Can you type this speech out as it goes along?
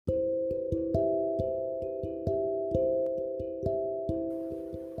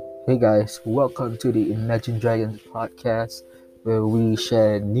Hey guys, welcome to the Imagine Dragons podcast where we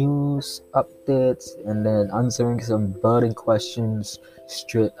share news, updates, and then answering some burning questions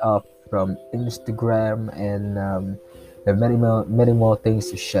straight up from Instagram and there are many more things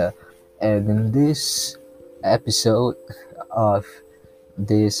to share. And in this episode of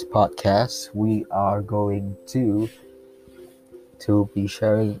this podcast, we are going to be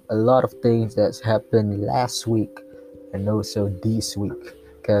sharing a lot of things that's happened last week and also this week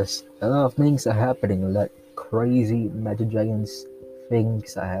because a lot of things are happening, like crazy Magic Dragons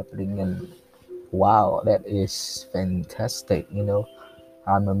things are happening, and wow, that is fantastic.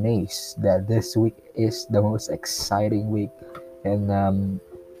 I'm amazed that this week is the most exciting week, and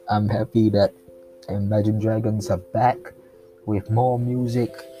I'm happy that Imagine Dragons are back with more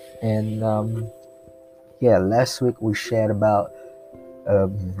music. And yeah, last week we shared about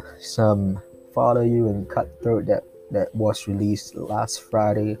some Follow You and Cutthroat that was released last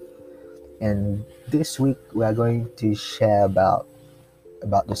Friday, and this week we are going to share about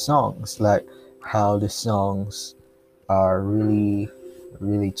the songs, like how the songs are really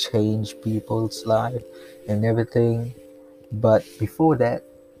change people's life and everything. But before that,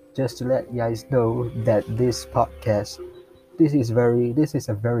 just to let you guys know that this is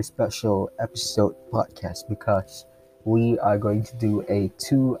a very special episode podcast because we are going to do a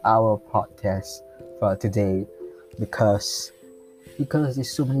 2 hour podcast for today because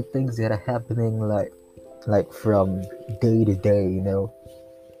there's so many things that are happening, like from day to day.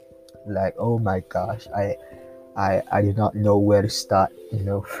 Like, oh my gosh, I do not know where to start,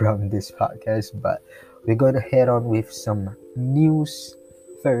 from this podcast, but we're going to head on with some news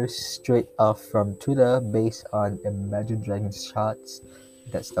first, straight off from Twitter, based on Imagine Dragons charts.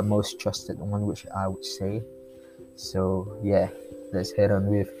 That's the most trusted one, which I would say. So yeah, let's head on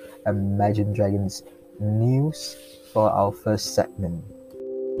with Imagine Dragons news for our first segment.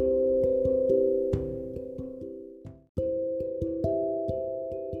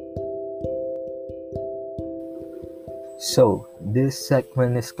 So, this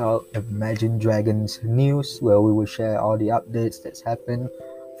segment is called Imagine Dragons News, where we will share all the updates that's happened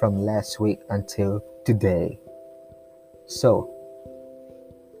from last week until today. So,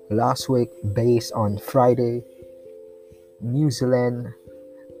 last week, based on Friday, New Zealand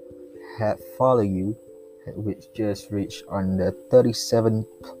had Follow You, which just reached on the 37th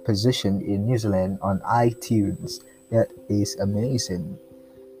position in New Zealand on iTunes. That is amazing.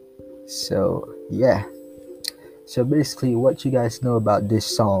 So, yeah. So basically, what you guys know about these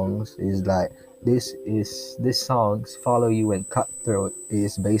songs is like this songs Follow You and Cutthroat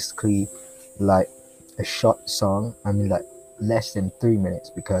is basically like a short song. I mean, like less than 3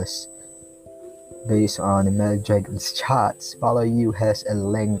 minutes, because based on the Mad Dragons charts, Follow You has a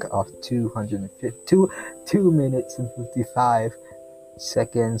length of 2 minutes and 55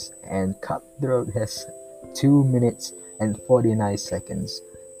 seconds, and Cutthroat has 2 minutes and 49 seconds.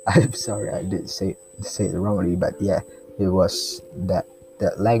 I'm sorry, I did say it wrongly, but yeah, it was that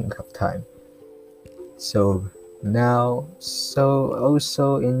length of time. So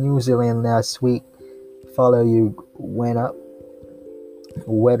also in New Zealand last week, Follow You went up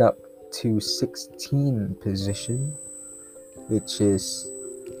to 16 position, which is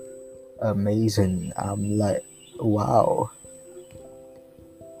amazing. I'm like, wow.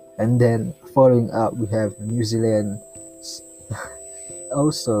 And then following up, we have New Zealand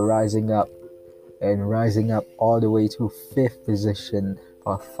also rising up all the way to 5th position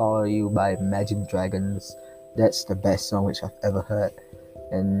for Follow You by Imagine Dragons. That's the best song which I've ever heard.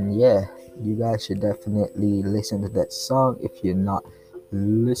 And yeah, you guys should definitely listen to that song if you're not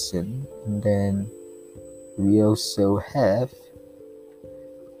listen. And then we also have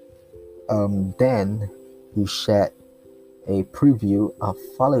Dan, who shared a preview of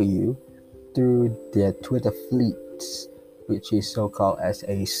Follow You through their Twitter fleets, which is so called as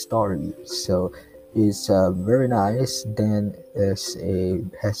a story. So it's very nice. Dan has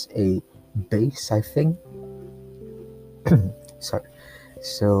a bass, I think. Sorry.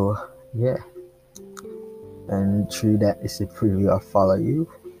 So yeah, and through that is a preview of Follow You.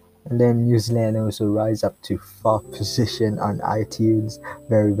 And then New Zealand also rise up to 4th position on iTunes.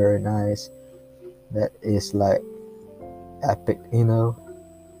 Very nice. That is like epic. Now,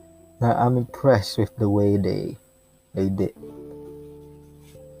 I'm impressed with the way they did.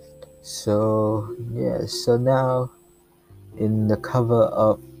 So yeah, so now in the cover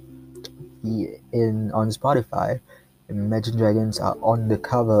of on Spotify, Imagine Dragons are on the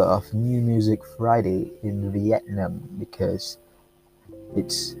cover of New Music Friday in Vietnam, because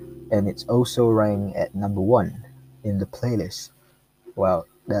it's also ranked at number 1 in the playlist. Wow,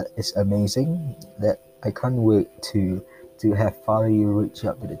 that is amazing. That I can't wait to have Follow You reach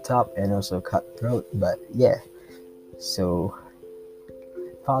up to the top and also Cutthroat. But yeah, so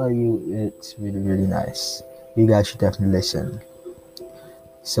Follow You, it's really nice. You guys should definitely listen.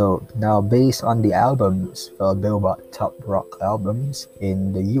 So now, based on the albums for Billboard Top Rock Albums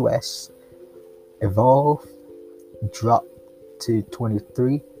in the US, Evolve dropped to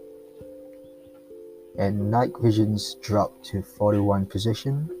 23 and Night Visions dropped to 41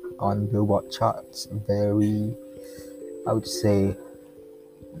 position on Billboard charts. Very, I would say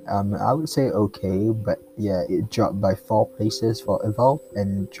okay, but yeah, it dropped by 4 places for Evolve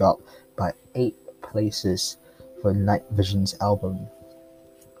and dropped by 8 places for Night Visions album.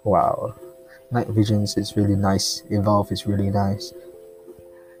 Wow, Night Visions is really nice. Evolve is really nice.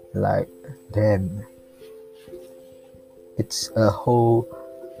 Like, damn, it's a whole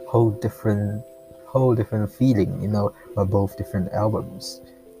different feeling, for both different albums.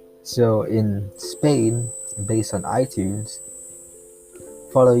 So in Spain, based on iTunes,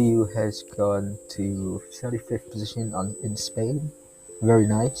 Follow You has gone to 75th position in Spain. Very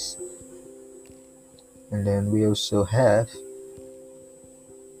nice. And then we also have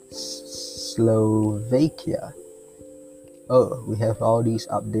Slovakia. Oh, we have all these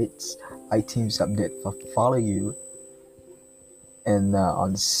updates. iTunes update for Follow You. And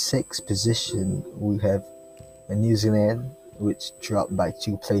on 6th position, we have New Zealand, which dropped by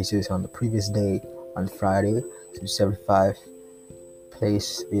 2 places on the previous day on Friday to 75.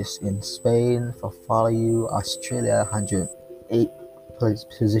 Place is in Spain for Follow You. Australia 108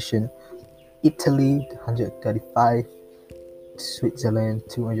 position, Italy 135, Switzerland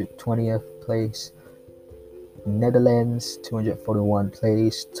 220th place, Netherlands 241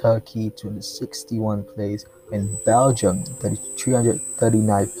 place, Turkey 261 place, and Belgium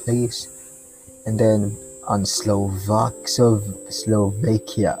 339 place. And then on Slovakia,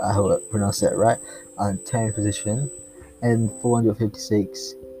 I hope I pronounced that right, on 10th position. And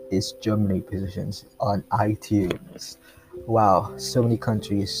 456 is Germany positions on iTunes. Wow, so many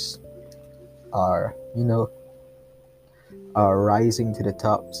countries are rising to the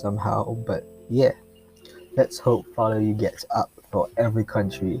top somehow. But yeah, let's hope Follow You gets up for every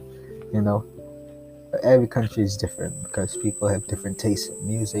country. Every country is different because people have different tastes in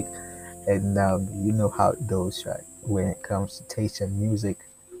music, and you know how it goes, right? When it comes to taste in music.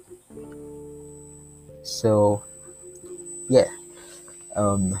 So yeah.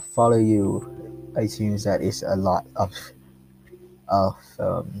 Follow You, iTunes, that is a lot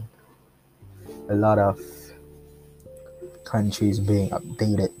of countries being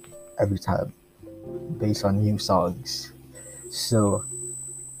updated every time based on new songs. So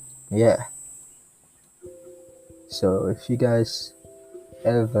yeah, so if you guys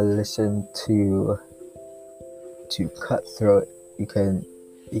ever listen to Cutthroat, you can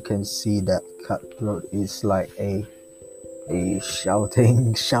see that Cutthroat is like a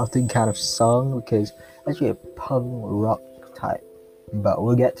shouting kind of song, because actually a punk rock type. But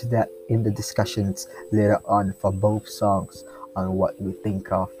we'll get to that in the discussions later on for both songs, on what we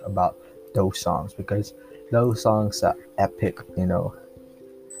think of about those songs, because those songs are epic.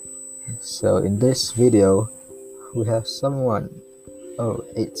 So in this video, we have someone. Oh,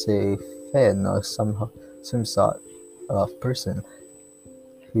 it's a fan or some sort of person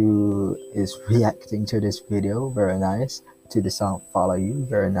who is reacting to this video. Very nice. To the song Follow You.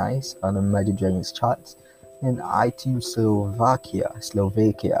 Very nice. On the Imagine Dragons charts. And iTunes Slovakia,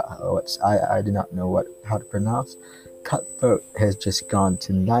 I do not know how to pronounce. Cutthroat has just gone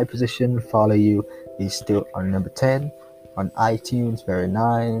to 9th position. Follow You is still on number 10 on iTunes. Very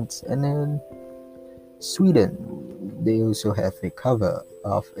nice. And then Sweden, they also have a cover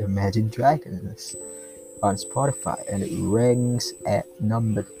of Imagine Dragons on Spotify, and it ranks at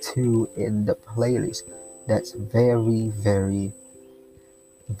number 2 in the playlist. That's very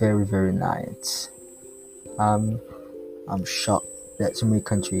nice. I'm shocked that so many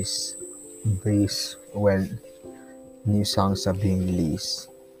countries base when new songs are being released.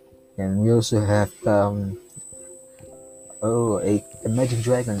 And we also have Imagine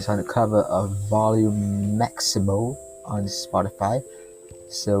Dragons on the cover of Volume Maximo on Spotify,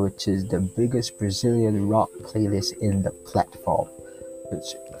 so which is the biggest Brazilian rock playlist in the platform,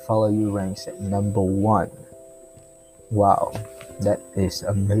 which Follow You ranks at number 1. Wow, that is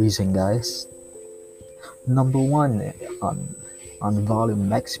amazing, guys. Number 1 on Volume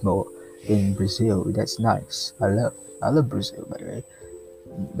Maximo in Brazil. That's nice. I love Brazil, by the way.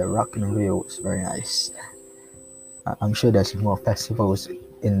 The Rock in Rio is very nice. I'm sure there's more festivals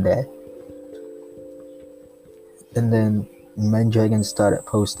in there. And then Man Dragon started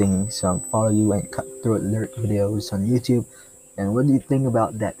posting some Follow You and Cutthroat lyric videos on YouTube, And what do you think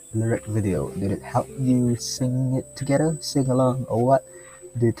about that lyric video? Did it help you sing it together, sing along, or what?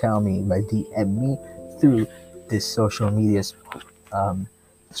 Do tell me by DM me through this social medias, um,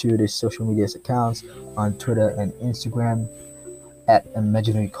 through this social medias accounts on Twitter and Instagram at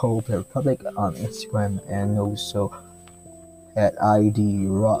Imaginary Coldplay Republic on Instagram, and also at ID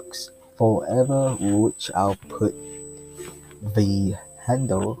Rocks Forever, which I'll put the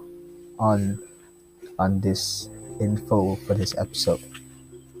handle on this info for this episode.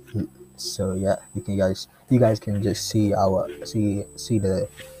 So yeah, you guys can just see the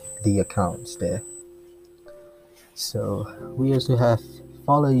accounts there. So we also have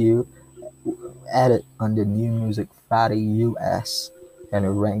Follow You added on the New Music Friday US, and it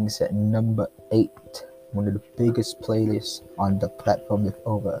ranks at number 8, one of the biggest playlists on the platform with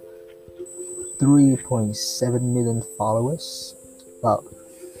over 3.7 million followers. Wow.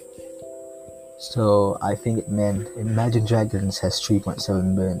 So I think it meant Imagine Dragons has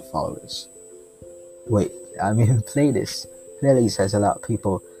 3.7 million followers. Wait, I mean playlist. Playlist has a lot of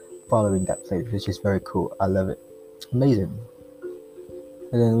people following that playlist, which is very cool. I love it. Amazing.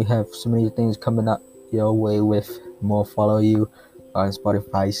 And then we have so many things coming up your way with more Follow You on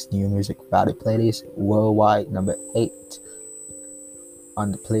Spotify's New Music Friday playlist. Worldwide, number 8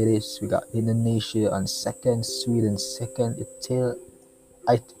 on the playlist. We got Indonesia on 2nd, Sweden 2nd,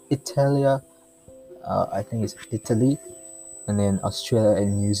 Italia, I think it's Italy, and then Australia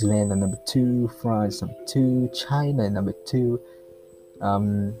and New Zealand on number 2, France number 2, China number 2.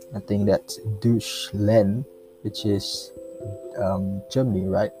 I think that's Deutschland, which is Germany,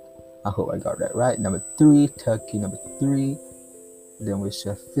 right? I hope I got that right. Number 3, Turkey number 3. Then we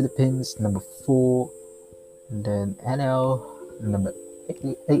have Philippines number 4. And then NL number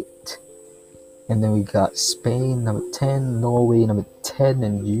 8. And then we got Spain number 10, Norway number 10,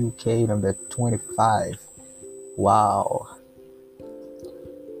 and UK number 25. Wow.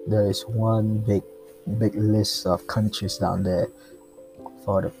 There is one big list of countries down there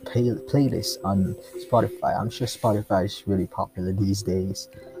for the playlist on Spotify. I'm sure Spotify is really popular these days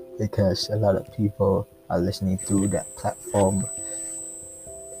because a lot of people are listening through that platform,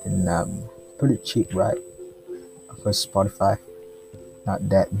 and pretty cheap, right? For Spotify, not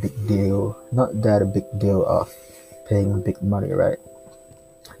that a big deal of paying big money, right?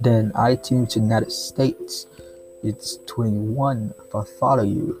 Then iTunes United States, it's 21 for Follow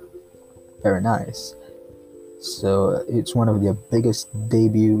You. Very nice. So it's one of their biggest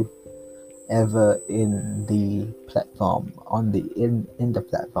debut ever in the platform, in the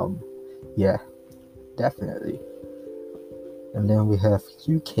platform. Yeah, definitely. And then we have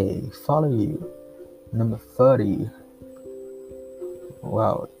UK Follow You, number 30.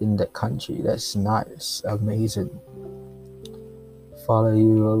 Wow, in the country. That's nice. Amazing. Follow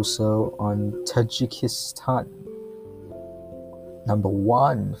You also on Tajikistan, number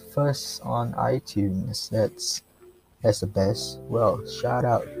 1, first on iTunes. That's the best. Well, shout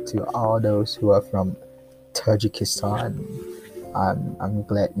out to all those who are from Tajikistan. I'm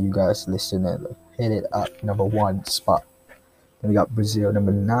glad you guys listen and hit it up, number 1 spot. Then we got Brazil,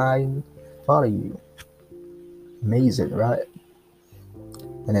 number 9. Follow You. Amazing, right?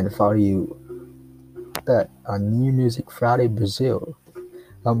 And then Follow You that on New Music Friday Brazil.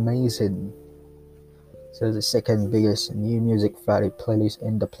 Amazing. So the second biggest New Music Friday playlist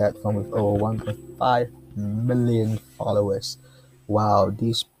in the platform with over 1.5 million followers. Wow,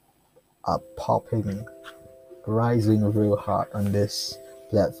 these are popping, rising real hard on these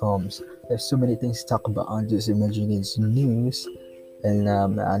platforms. There's so many things to talk about on Just Imagine's news, and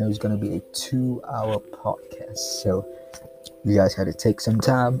I know it's gonna be a 2-hour podcast, so you guys had to take some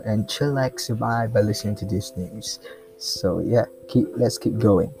time and chillax your mind by listening to this news. So yeah, let's keep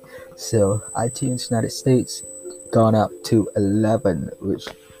going. So iTunes United States gone up to 11, which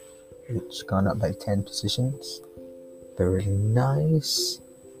gone up by 10 positions. Very nice.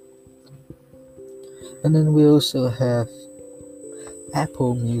 And then we also have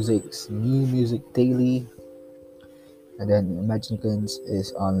Apple Music's New Music Daily, and then Imagine Dragons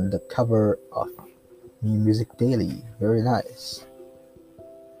is on the cover of New Music Daily. Very nice.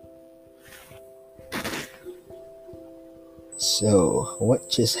 So what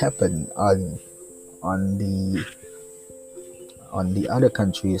just happened on the other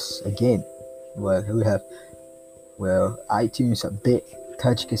countries again? Well, we have iTunes a bit.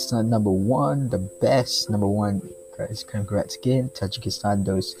 Tajikistan number 1, the best number 1. Guys, congrats again, Tajikistan,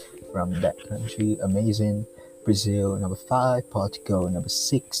 those from that country, amazing. Brazil number 5, Portugal number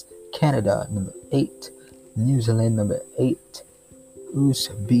 6, Canada number 8, New Zealand number 8,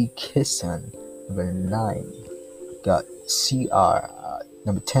 Uzbekistan number 9. Got CR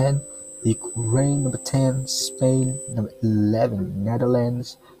number 10, Ukraine number 10, Spain number 11,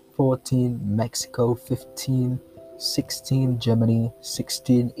 Netherlands 14, Mexico 15, 16 Germany,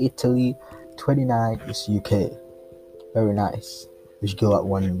 16 Italy, 29 is UK. Very nice. We should go up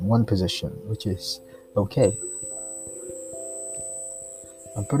one position, which is okay.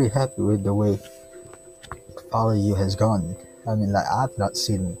 I'm pretty happy with the way Follow You has gone. I mean, like, I've not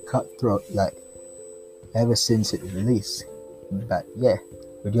seen Cutthroat like ever since it released. But yeah,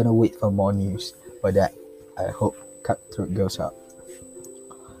 we're gonna wait for more news. For that, I hope Cutthroat goes up.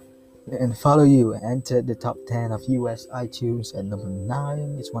 And Follow You entered the top 10 of US iTunes at number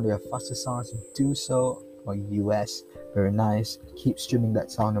 9. It's one of your fastest songs to do so for US. Very nice. Keep streaming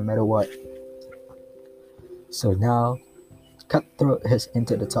that song no matter what. So now, Cutthroat has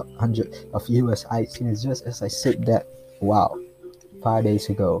entered the top 100 of US iTunes just as I said that. Wow, 5 days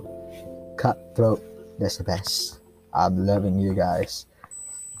ago. Cutthroat, that's the best. I'm loving you guys.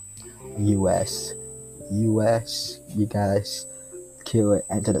 US, you guys kill it.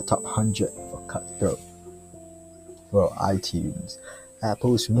 Enter the top 100 for Cutthroat for iTunes.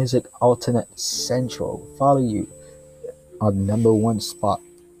 Apple's Music Alternate Central. Follow You on number 1 spot.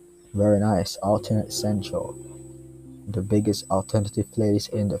 Very nice. Alternate Central. The biggest alternative playlist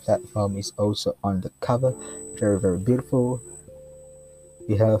in the platform is also on the cover. Very, very beautiful.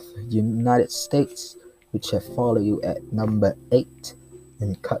 We have United States, which have Follow You at number 8,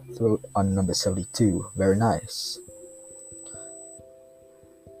 and Cutthroat on number 72. Very nice.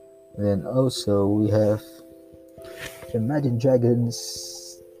 Then also we have Imagine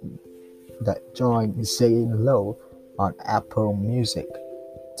Dragons that joined Zane Lowe on Apple Music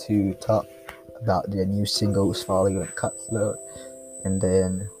to talk about their new singles Follow You and Cutthroat. And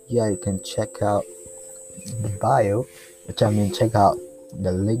then yeah, you can check out the bio, check out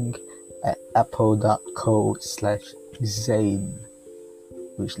the link at apple.co/Zane,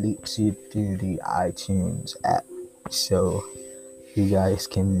 which leads you to the iTunes app. So you guys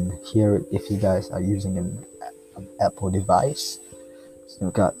can hear it if you guys are using an Apple device. So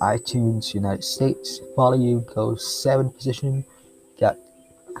we got iTunes United States. Follow You goes 7th position. Got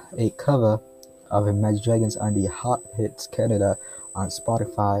a cover of Imagine Dragons on the Hot Hits Canada on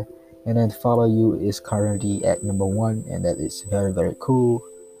Spotify. And then Follow You is currently at number 1, and that is very, very cool.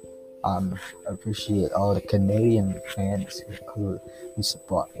 I appreciate all the Canadian fans who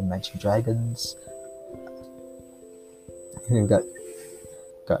support Imagine Dragons. And we got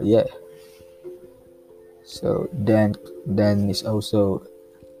yeah. So then it's also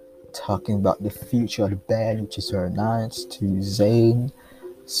talking about the future of the band, which is very nice, to Zane.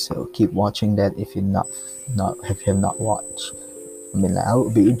 So keep watching that if you have not watched. I mean, I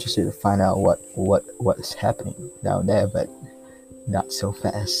would be interested to find out what is happening down there, but not so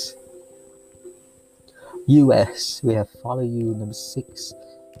fast. US, we have Follow You number 6,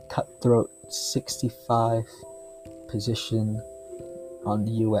 Cutthroat 65 position on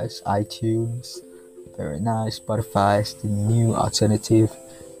the US iTunes. Very nice. Spotify's the new alternative.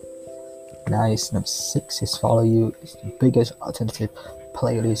 Nice. Number 6 is Follow You. It's the biggest alternative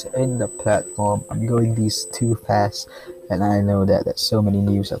playlist in the platform. I'm going these too fast, and I know that so many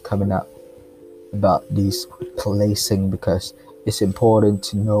news are coming up about these placing, because it's important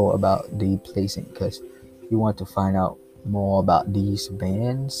to know about the placing, because you want to find out more about these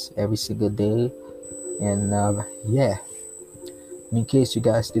bands every single day. And yeah, in case you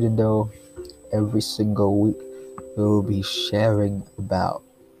guys didn't know, every single week we'll be sharing about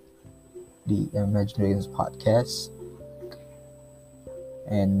the Imagine Dragons podcast,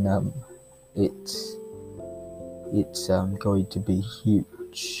 and it's going to be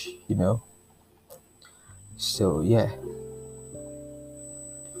huge, you know. So yeah,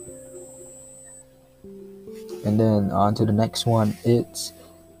 and then on to the next one.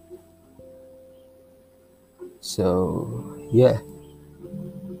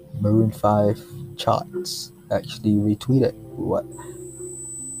 Maroon 5 charts actually retweeted what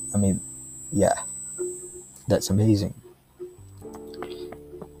I mean. Yeah, that's amazing.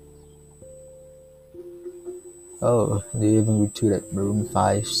 Oh, they even retweeted Maroon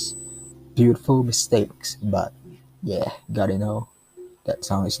 5's Beautiful Mistakes. But yeah, gotta know, that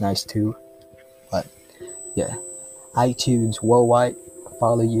song is nice too. But yeah, iTunes worldwide,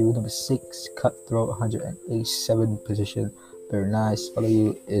 Follow You number 6, Cutthroat 187 position. Very nice. Follow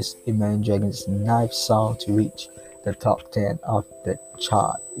You is Imagine Dragons' 9th song to reach the top 10 of the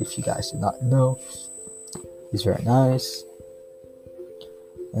chart. If you guys did not know, it's very nice.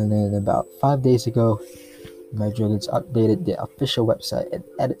 And then about 5 days ago, Imagine Dragons updated their official website and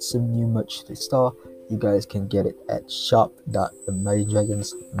added some new merch to the store. You guys can get it at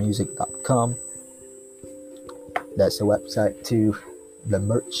shop.imaginedragonsmusic.com. That's the website to the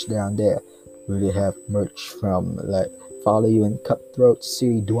merch down there. We really have merch from like Follow You and Cutthroat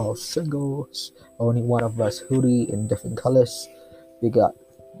series dual singles. Only One of Us hoodie in different colors. We got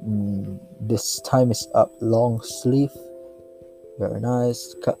This Time Is Up long sleeve. Very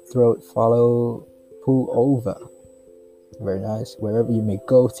nice. Cutthroat Follow Pull Over. Very nice. Wherever you may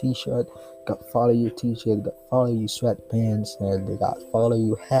go t-shirt. Got Follow You t-shirt. Got Follow You sweatpants. And they got Follow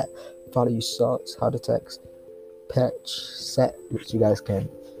You hat. Follow You socks. Heart attacks patch set, which you guys can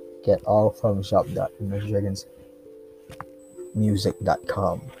get all from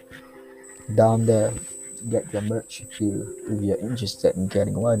shop.imaginadragonsmusic.com. Down there, get your merch if you're interested in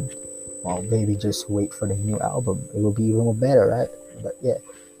getting one. Well, maybe just wait for the new album. It will be even more better, right? But yeah,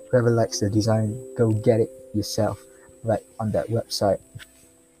 whoever likes the design, go get it yourself right on that website.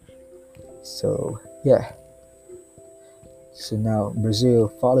 So yeah. So now Brazil,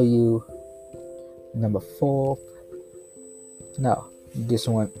 Follow You, number 4. Now this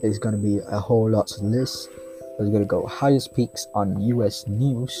one is gonna be a whole lot list. We're gonna go highest peaks on US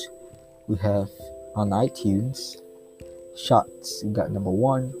news. We have on iTunes. Shots, you got number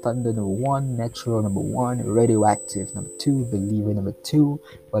 1, Thunder number 1, Natural number 1, Radioactive number 2, Believer number 2,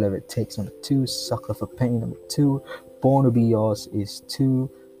 Whatever It Takes number 2, Sucker for Pain number 2, Born to Be Yours is 2,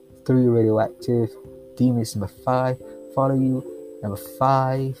 3 Radioactive, Demons number 5, Follow You number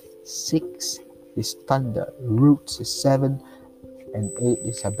 5, 6 is Thunder, Roots is 7, and 8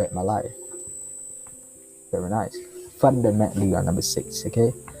 is I Bet My Life. Very nice. Fundamentally on number 6,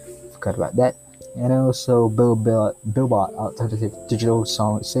 okay? Forgot about that. And also Billboard Alternative Digital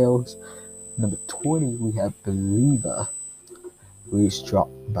Song Sales. Number 20, we have Believer, which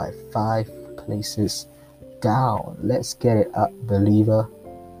dropped by 5 places down. Let's get it up, Believer.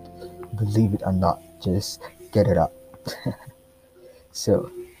 Believe it or not, just get it up.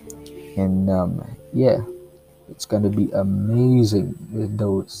 So, and yeah, it's gonna be amazing with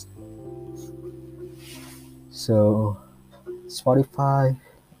those. So, Spotify,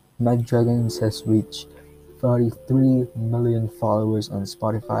 Imagine Dragons has reached 33 million followers on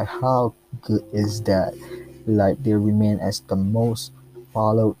Spotify. How good is that? Like, they remain as the most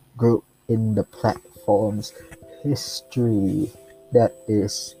followed group in the platform's history. That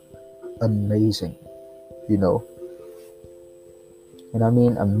is amazing, you know. And I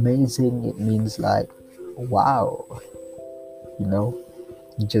mean amazing, it means like, wow, you know.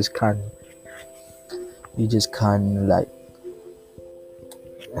 You just can't like you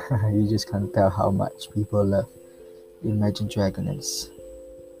just can't tell how much people love Imagine Dragons.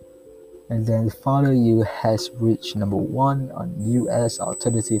 And then Follow You has reached number 1 on US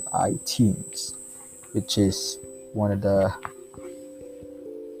alternative iTunes, which is one of the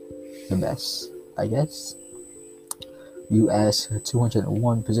best, I guess. US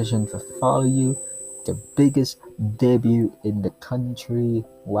 201 position for Follow You, the biggest debut in the country.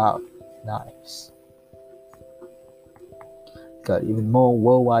 Wow, nice. Got even more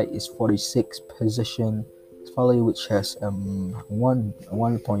worldwide is 46 position. Follow You, which has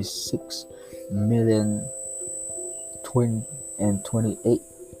 1.6 million and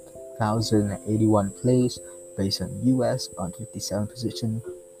 28,081 plays based on US on 57 position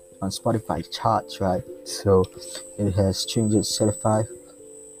on Spotify charts, right? So it has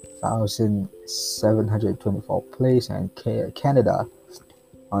 375,724 plays, and Canada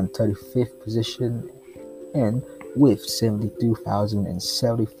on 35th position and with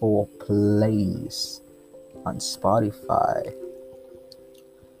 72,074 plays on Spotify.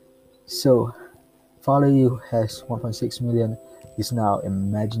 So Follow You has 1.6 million, is now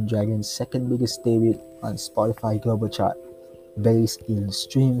Imagine Dragons' second biggest debut on Spotify global chart, based in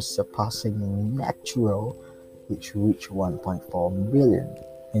streams surpassing Natural, which reached 1.4 million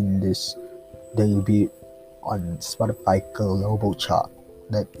in this debut on Spotify global chart.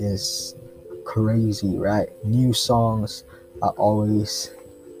 That is crazy, right? New songs are always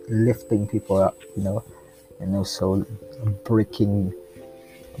lifting people up, you know, and also breaking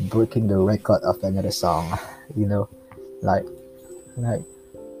the record of another song, you know, like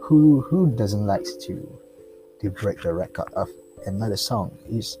who doesn't like to break the record of another song?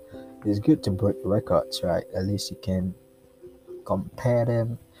 It's good to break records, right? At least you can compare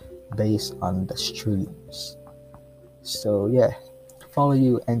them based on the streams. So yeah, Follow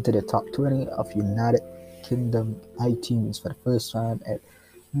You entered the top 20 of United Kingdom iTunes for the first time at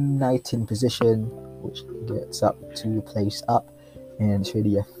 19th position, which gets up 2 places up, and it's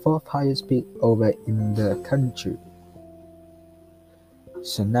really a 4th highest peak over in the country.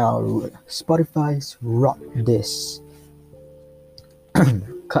 So now Spotify's Rock This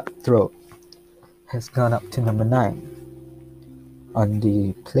Cutthroat has gone up to number 9 on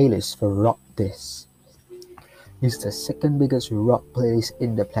the playlist for Rock This. It's the second biggest rock playlist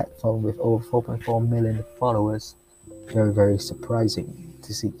in the platform with over 4.4 million followers. Very, very surprising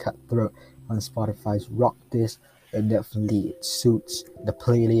to see Cutthroat on Spotify's rock disc, and definitely it suits the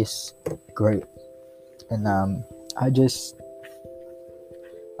playlist great. And I just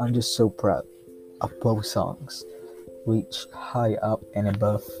I'm just so proud of both songs, which high up and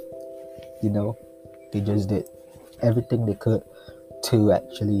above. You know, they just did everything they could to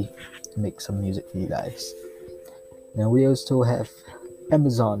actually make some music for you guys. Now we also have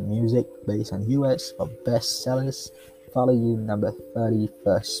Amazon Music based on US for best sellers. Follow You number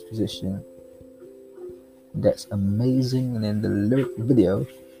 31st position. That's amazing. And in the lyric video,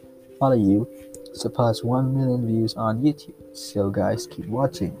 Follow You surpassed 1 million views on YouTube. So guys, keep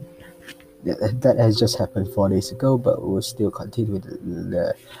watching. That has just happened 4 days ago, but we'll still continue with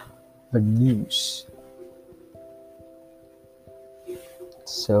the news.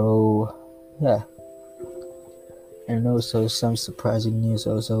 So yeah, and also some surprising news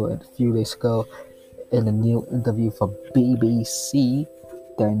also a few days ago. In a new interview for BBC,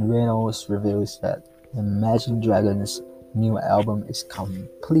 Dan Reynolds reveals that Imagine Dragons' new album is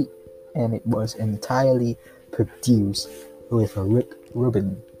complete and it was entirely produced with Rick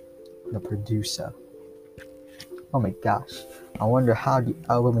Rubin, the producer. Oh my gosh, I wonder how the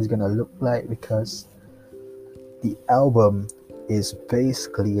album is gonna look like, because the album is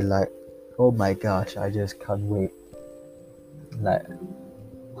basically like, oh my gosh, I just can't wait. Like,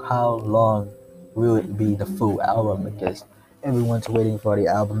 how long will it be the full album? Because everyone's waiting for the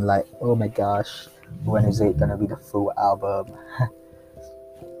album, like, oh my gosh, when is it gonna be the full album?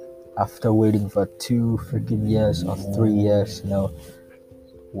 After waiting for 2 freaking years or 3 years,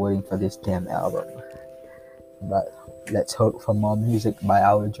 waiting for this damn album. But let's hope for more music by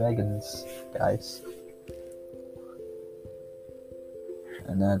our dragons, guys.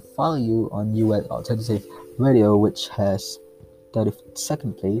 And then Follow You on US Alternative Radio, which has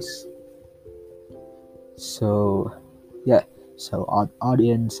 32nd place. So yeah, so on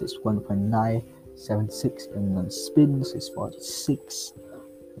audience is 1.976 and on spins is 46,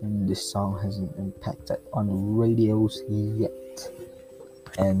 and this song hasn't impacted on radios yet.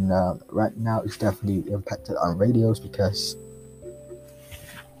 And right now it's definitely impacted on radios because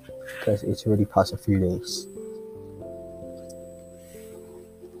it's already past a few days.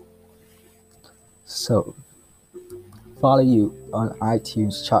 So Follow You on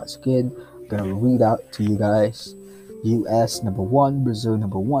iTunes charts again. I'm gonna read out to you guys. US number 1, Brazil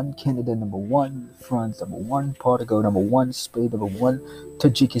number 1, Canada number 1, France number 1, Portugal number 1, Spain number 1,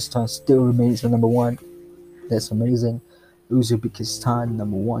 Tajikistan still remains the number 1. That's amazing. Uzbekistan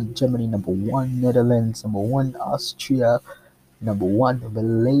number 1, Germany number 1, Netherlands number 1, Austria number 1,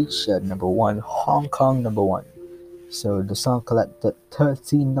 Malaysia number 1, Hong Kong number 1. So the song collected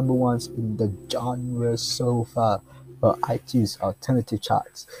 13 number ones in the genre so far for iTunes alternative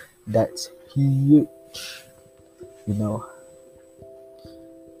charts. That's huge. I'm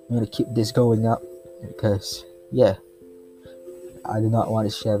gonna keep this going up because yeah, I do not want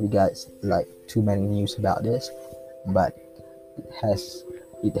to share with you guys like too many news about this, but it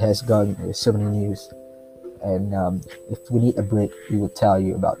has gone so many news, and if we need a break, we will tell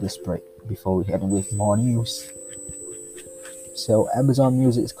you about this break before we head with more news. So Amazon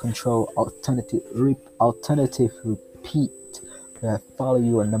Music's control alternative repeat. We have Follow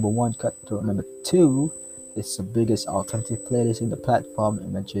You on number 1, Cutthroat number 2. It's the biggest alternative playlist in the platform.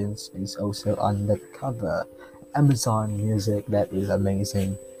 Images is also on the cover. Amazon Music, that is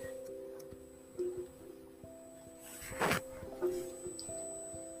amazing.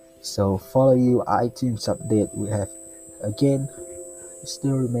 So Follow You iTunes update. We have again, it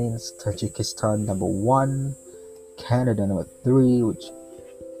still remains Tajikistan number 1, Canada number 3,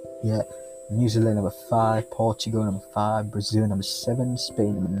 New Zealand number 5, Portugal number 5, Brazil number 7,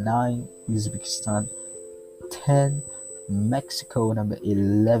 Spain number 9, Uzbekistan 10, Mexico number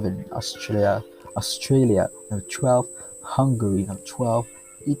 11, Australia number 12, Hungary number 12,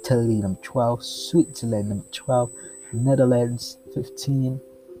 Italy number 12, Switzerland number 12, Netherlands 15,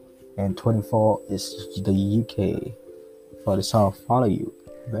 and 24 is the UK for the song Follow You.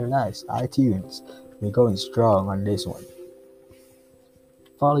 Very nice. iTunes, we're going strong on this one.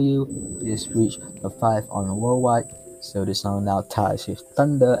 Follow You is reached a 5 on worldwide, so the song now ties with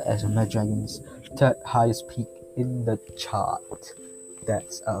Thunder as Imagine Dragons' third highest peak in the chart.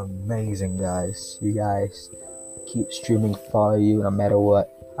 That's amazing, guys. You guys keep streaming Follow You no matter what.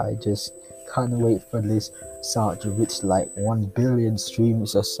 I just can't wait for this song to reach like 1 billion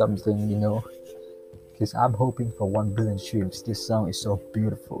streams or something, because I'm hoping for 1 billion streams. This song is so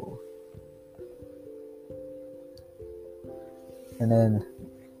beautiful. And then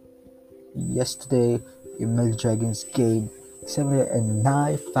yesterday Imagine Dragons gained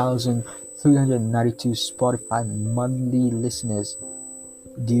 709,392 Spotify monthly listeners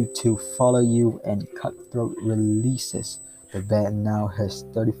due to Follow You and Cutthroat releases. The band now has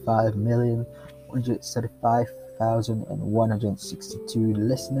 35,135,162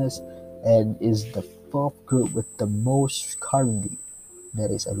 listeners and is the fourth group with the most currently.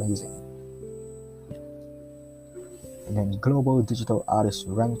 That is amazing. And then global digital artist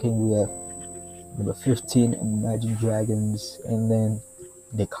ranking, we have number 15 Imagine Dragons, and then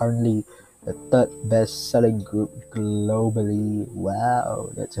they're currently the third best selling group globally. Wow,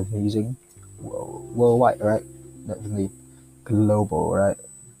 that's amazing. Worldwide, right? Definitely global, right?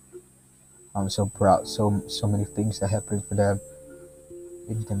 I'm so proud. So many things that happened for them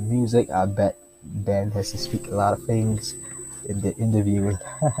in the music. I bet Ben has to speak a lot of things in the interview.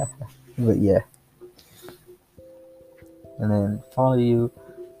 But yeah. And then Follow You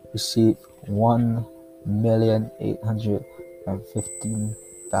received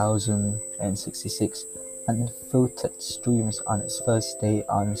 1,815,066 unfiltered streams on its first day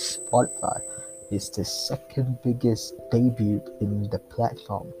on Spotify. It's the second biggest debut in the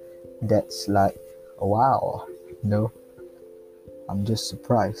platform. That's like, wow, no, I'm just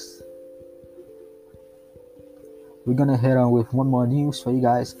surprised. We're gonna head on with one more news for you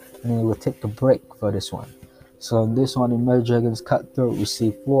guys, and then we'll take a break for this one. So this one, Imagine Dragons Cutthroat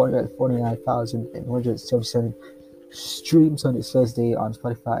received 449,177 streams on its first day on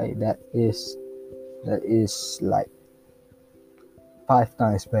Spotify. That is like 5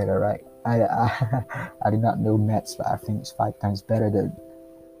 times better, right? I did not know maths, but I think it's 5 times better than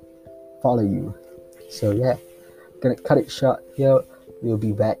Follow You. So yeah, gonna cut it short here. We'll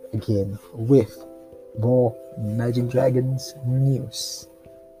be back again with more Imagine Dragons news.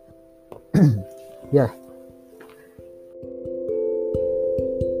 Yeah.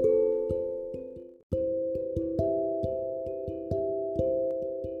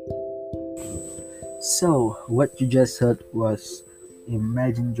 So, what you just heard was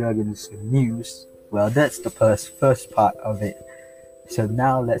Imagine Dragons news. Well, that's the first part of it. So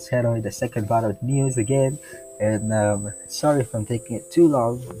now let's head on to the second part of the news again. And sorry if I'm taking it too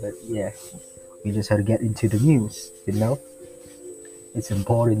long, but yeah, we just had to get into the news, you know? It's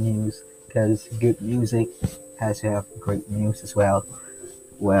important news because good music has to have great news as well.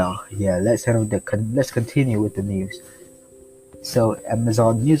 Well, yeah, let's let's continue with the news. So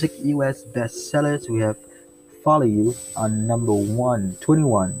Amazon Music US bestsellers, we have Follow You on number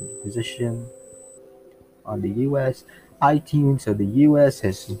 121 position on the US. iTunes of the US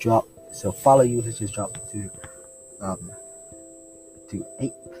has dropped, so Follow You has just dropped um to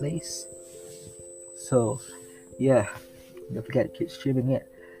 8th place. So yeah, don't forget to keep streaming it.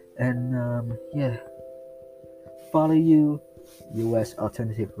 And yeah, Follow You US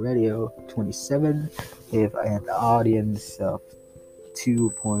Alternative Radio 27 with an audience of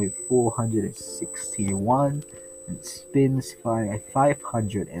 2.461 and spins by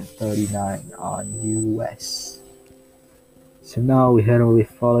 539 on US. So now we head over to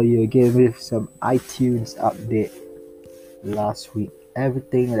Follow You again with some iTunes update last week.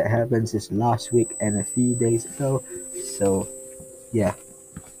 Everything that happens is last week and a few days ago. So yeah.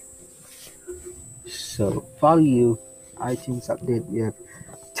 So Follow You iTunes update, we have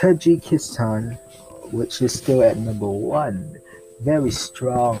Tajikistan, which is still at number 1. Very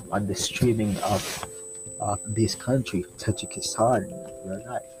strong on the streaming of this country, Tajikistan. Very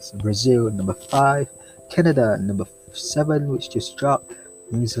nice. Brazil number 5, Canada number 7, which just dropped.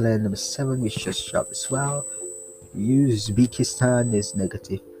 New Zealand number 7, which just dropped as well. Uzbekistan is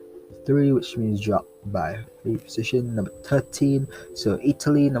 -3, which means dropped by 3 position. Number 13. So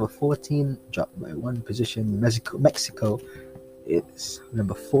Italy number 14, dropped by 1 position. Mexico is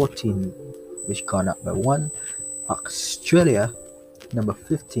number 14, which gone up by 1. Australia number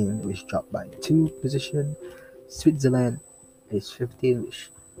 15, which dropped by 2 position. Switzerland is 15,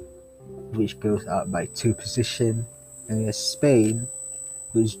 which goes up by 2 position. And yes, Spain,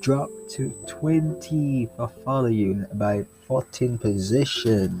 which dropped to 20 for Follow You by 14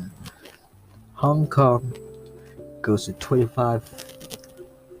 position. Hong Kong goes to 25.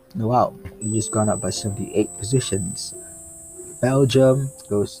 Wow, it just gone up by 78 positions. Belgium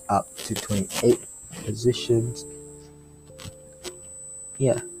goes up to 28 positions.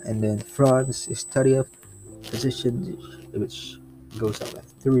 Yeah, and then France is 30th position, which goes up by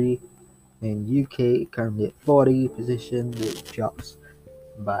 3. And UK currently at 40 position, which drops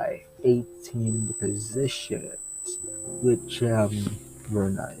by 18 positions, which very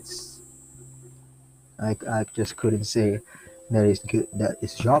nice. I just couldn't say that it's good that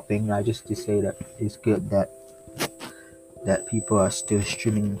it's dropping. I just to say that it's good that people are still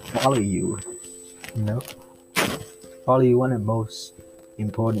streaming Follow You. You know, probably one of the most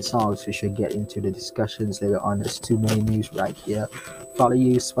important songs. We should get into the discussions later on. There's too many news right here. Follow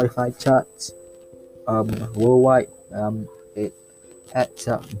you Spotify charts worldwide. It adds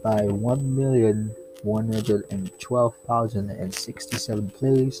up by 1,112,067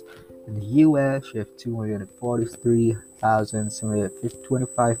 plays. In the US, you have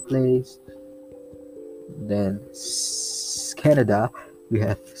 243,725 plays. Then Canada, we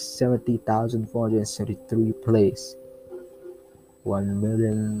have 70,473 plays. 1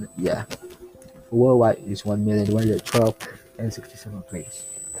 million, yeah. Worldwide is 1,112 and 67 plays.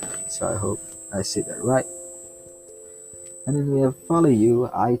 So I hope I said that right. And then we have Follow You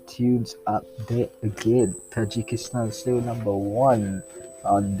iTunes update again. Tajikistan still number one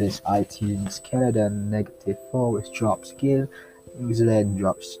on this iTunes. Canada -4, which drops again. New Zealand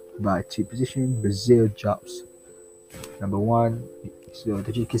drops by 2 positions. Brazil drops number one. So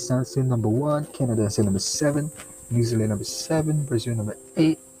Tajikistan still number one. Canada still number 7. New Zealand number 7. Brazil number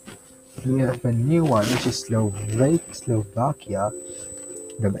 8. We have a new one, which is Slovakia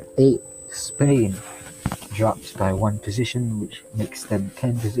number 8. Spain drops by 1 position, which makes them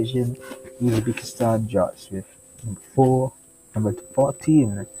 10 position. Uzbekistan drops with number 4. Number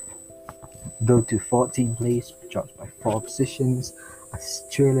 14 go to 14th place, drops by 4 positions.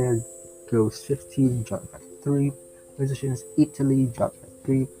 Australia goes 15, drops by 3 positions. Italy drops by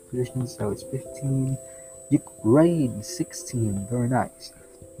 3 positions, so it's 15. Ukraine 16, very nice.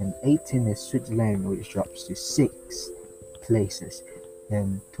 And 18 is Switzerland, which drops to 6 places.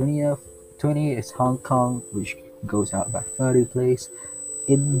 And 20 is Hong Kong, which goes out by 30 place.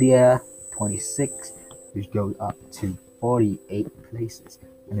 India 26, which goes up to 48 places.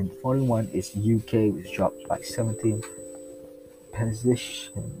 And then 41 is UK, which drops by 17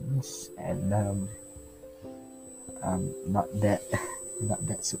 positions. And not that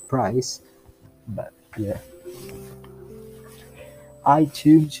surprised, but yeah.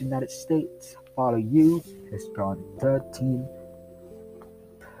 iTunes United States, Follow You has gone 13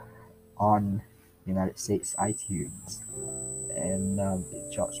 on United States iTunes, and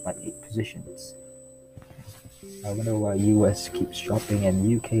it drops by 8 positions. I wonder why US keeps dropping and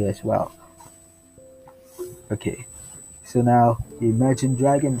UK as well. Okay, so now Imagine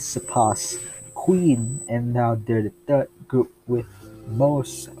Dragons surpass Queen, and now they're the third group with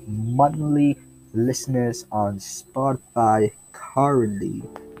most monthly listeners on Spotify currently.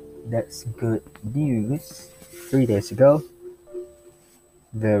 That's good news. 3 days ago.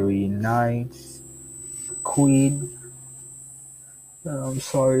 Very nice. Queen. I'm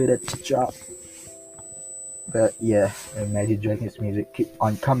sorry that you dropped. But yeah, Imagine Dragons music keep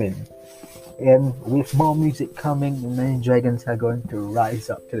on coming. And with more music coming, Imagine Dragons are going to rise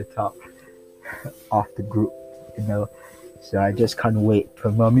up to the top of the group, you know. So I just can't wait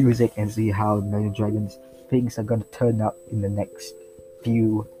for more music and see how Imagine Dragons things are going to turn up in the next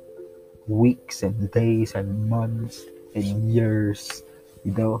few weeks and days and months and years,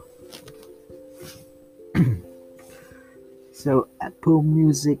 you know. So Apple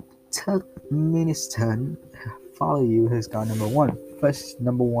Music Turkmenistan, Follow You has gone number 1. First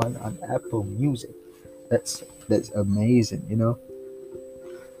number 1 on Apple Music. That's amazing, you know.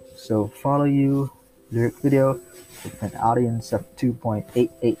 So Follow You lyric video with an audience of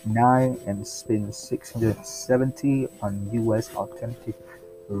 2.889 and spin 670 on US alternative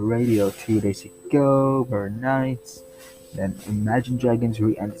radio 2 days ago. Very nice. Then Imagine Dragons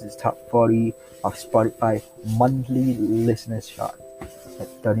re-enters top 40 of Spotify monthly listeners chart at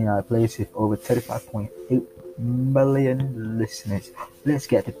 39 place with over 35.8 million listeners. Let's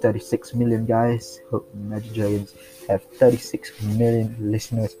get to 36 million, guys. Hope Imagine Dragons have 36 million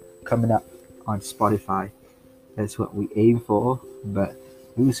listeners coming up on Spotify. That's what we aim for, but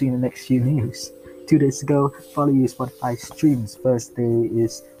we'll see in the next few news. 2 days ago, Follow You Spotify streams. First day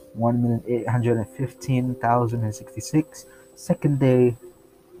is 1,815,066. Second day,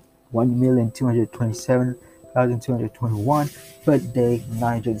 1,227,221. Third day,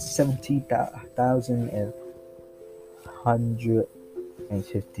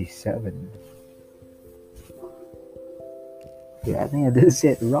 970,157. Yeah, I think I did say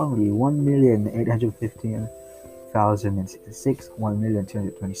it wrongly. 1,815,066,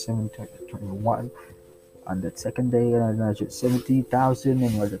 1,227,221. On the second day,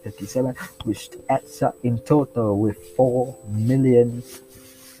 970,157, which adds up in total with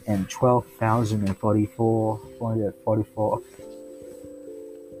 4,012,444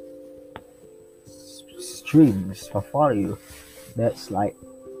 streams for Follow You. That's like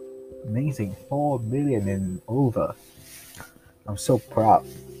amazing. 4 million and over. I'm so proud.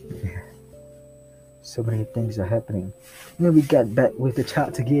 So many things are happening. Then we get back with the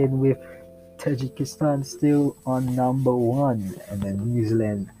chart again with Tajikistan still on number 1, and then New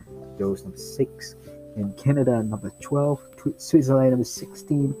Zealand goes number 6, and Canada number 12, Switzerland number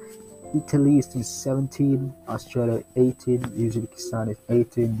 16, Italy is number 17, Australia 18, Uzbekistan is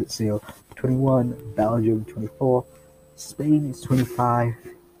 18, Brazil 21, Belgium 24, Spain is 25,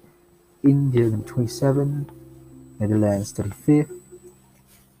 India number 27, Netherlands 35th,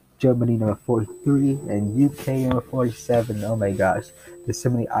 Germany number 43, and UK number 47. Oh my gosh, there's so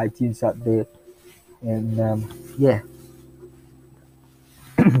many iTunes out there, and yeah,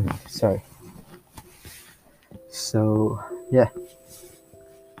 sorry. So yeah,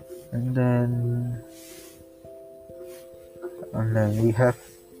 and then we have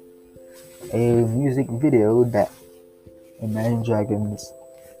a music video that Imagine Dragons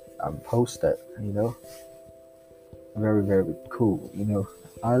posted. Very very cool.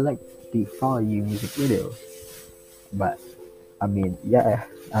 I like the Follow You music video, but I mean, yeah,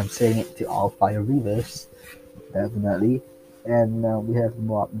 I'm saying it to all fire readers, definitely. And we have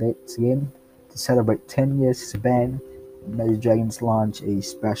more updates again. To celebrate 10 years as a band, Imagine Dragons launched a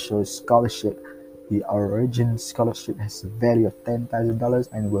special scholarship. The Origin Scholarship has a value of $10,000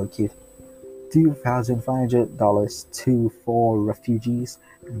 and will give $2,500 to 4 refugees,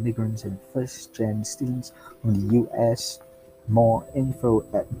 immigrants, and first-gen students from the U.S. More info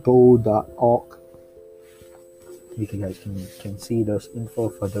at go.org. You guys can see those info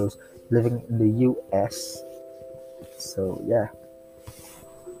for those living in the U.S. So yeah,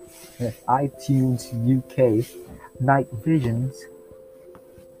 iTunes UK Night Visions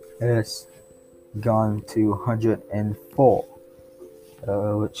has gone to 104,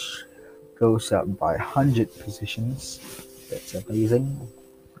 which goes up by 100 positions. That's amazing.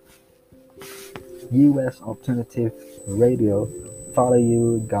 US Alternative Radio Follow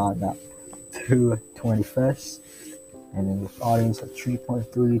You gone up to 21st, and then with audience of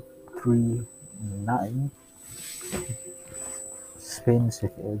 3.339 spins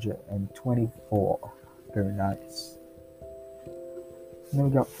with Asia and 24. Very nice. Then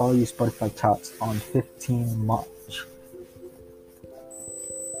we got Follow You Spotify charts on 15 March.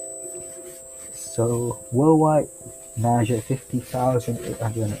 So worldwide measure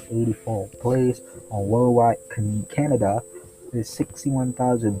 50,884 plays. On worldwide Canada is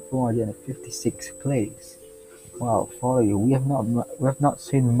 61,456 plays. Wow, Follow You. We have not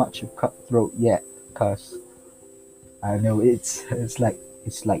seen much of Cutthroat yet, cause I know it's like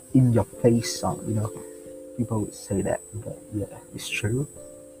in your face song, People would say that, but yeah, it's true.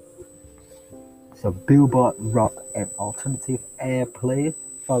 So Billboard Rock and Alternative Airplay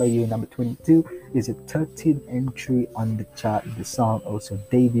Follow You number 22 is a 13th entry on the chart. The song also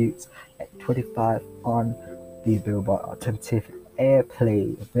debuts at 25 on the Billboard Alternative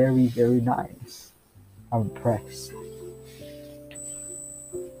Airplay. Very very nice. I'm impressed.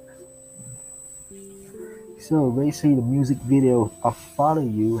 So basically the music video of Follow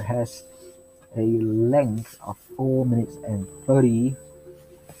You has a length of 4 minutes and 30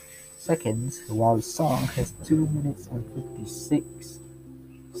 seconds, while the song has 2 minutes and 56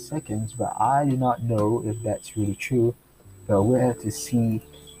 seconds, but I do not know if that's really true, but we'll have to see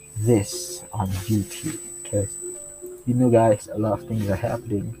this on YouTube, because guys, a lot of things are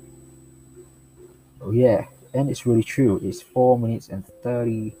happening. Oh yeah, and it's really true. It's 4 minutes and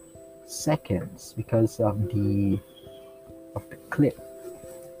 30 seconds because of the clip,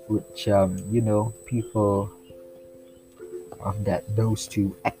 which people of those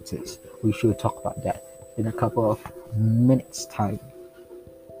two actors. We should talk about that in a couple of minutes time.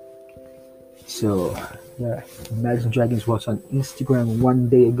 So yeah, Imagine Dragons was on Instagram 1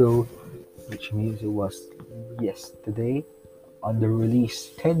 day ago, which means it was yesterday, on the release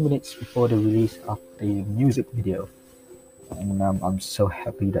 10 minutes before the release of the music video. And I'm so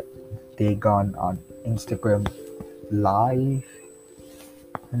happy that they gone on Instagram live,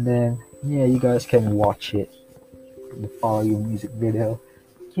 and then you guys can watch it, the Follow You music video.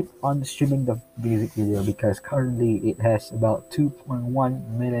 Keep on streaming the music video because currently it has about 2.1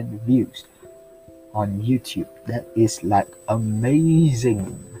 million views on YouTube. That is like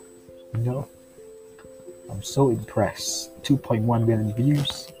amazing. I'm so impressed. 2.1 million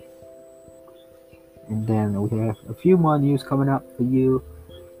views. And then we have a few more news coming up for you.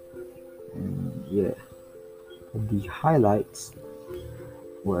 And the highlights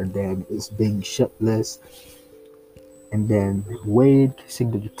were then is being shirtless, and then Wade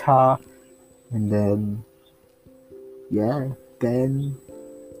kissing the guitar, and then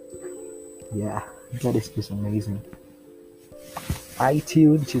that is just amazing.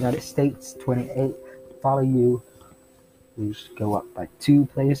 iTunes United States 28 Follow You We just go up by 2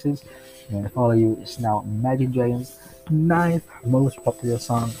 places. And Follow You is now Imagine Dragons' ninth most popular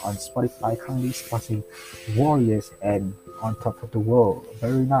song on Spotify, currently spotting Warriors and On Top of the World.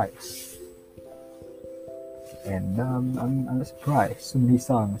 Very nice. And I'm surprised so many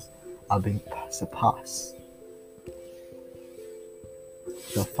songs are being surpassed.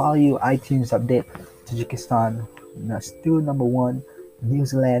 So Follow You iTunes update. Tajikistan still number one. New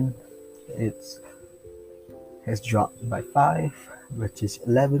Zealand it's has dropped by 5, which is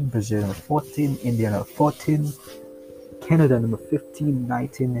 11. Brazil number 14. India number 14. Canada number 15.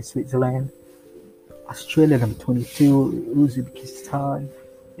 19 in Switzerland. Australia number 22. Uzbekistan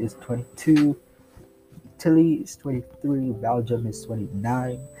is 22. Italy is 23. Belgium is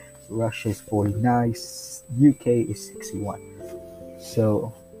 29. Russia is 49. UK is 61.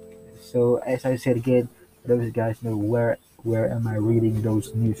 So as I said again, those guys know where am I reading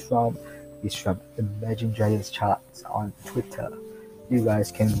those news from? It's from Imagine Dragons charts on Twitter. You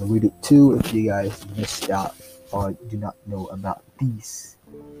guys can read it too if you guys missed out or do not know about these.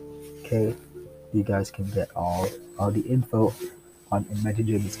 Okay, you guys can get all the info on Imagine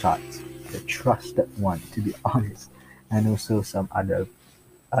Dragons charts, the trusted one to be honest, and also some other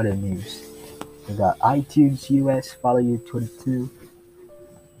news. We got iTunes US Follow You 22.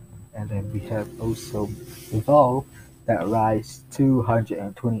 And then we have also Evolve that rise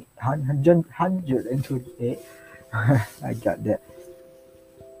 128. I got that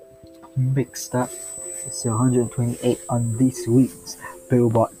mixed up. So 128 on this week's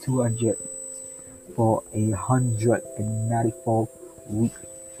Billboard 200 for 194 week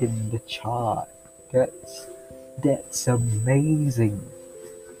in the chart. That's amazing.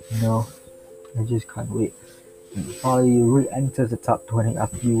 I just can't wait. Follow You re-enters the top 20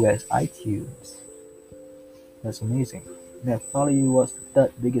 of US iTunes. That's amazing. Now, Follow You was the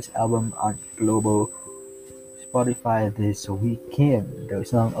third biggest album on global Spotify this weekend. The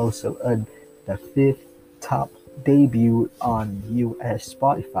song also earned the 5th top debut on US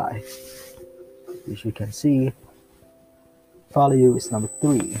Spotify. As you can see, Follow You is number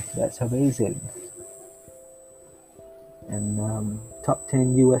 3. That's amazing. And top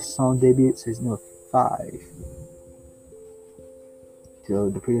 10 US song debuts is number 5. So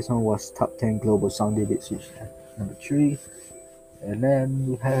the previous one was top 10 global song debuts, which is number 3. And then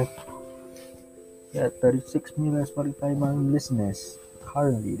we have 36 million Spotify monthly listeners.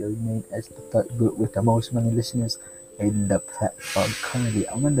 Currently, they remain as the third group with the most money listeners in the platform. Currently,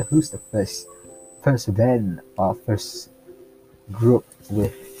 I wonder who's the first band or first group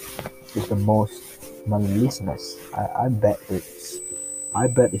with the most money listeners. I bet it's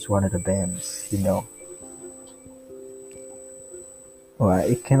one of the bands. Well,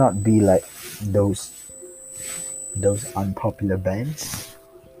 it cannot be like those unpopular bands.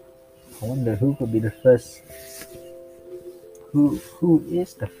 I wonder who could be the first. Who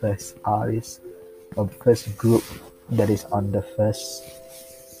is the first artist or the first group that is on the first,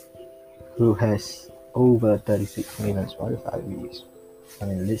 who has over 36 million Spotify views? I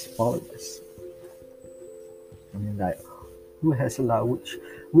mean, list followers. I mean, like, who has a lot?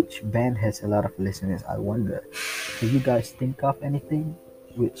 Which band has a lot of listeners? I wonder. Do you guys think of anything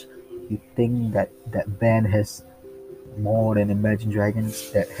which you think that band has more than Imagine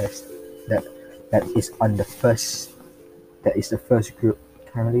Dragons that is on the first, that is the first group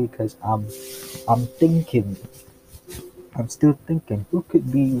currently? Because I'm still thinking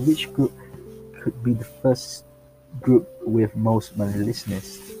which group could be the first group with most money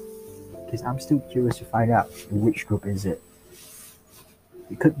listeners, because I'm still curious to find out which group is it.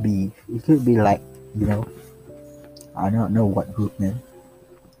 It could be like, I don't know what group, man,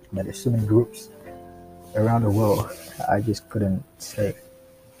 but there's so many groups around the world, I just couldn't say.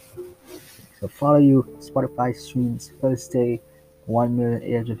 So Follow You Spotify streams first day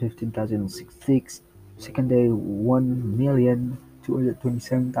 1,815,066, second day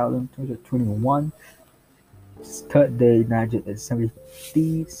 1,227,221, third day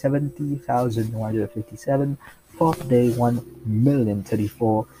 970,157, fourth day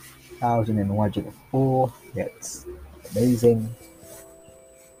 1,034,104. That's amazing.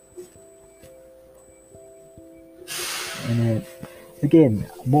 And then again,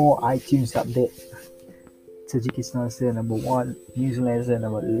 more iTunes update. Tajikistan is still number 1, New Zealand is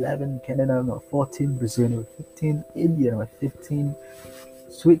number 11, Canada number 14, Brazil number 15, India number 15,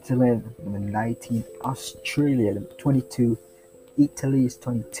 Switzerland number 19, Australia number 22, Italy is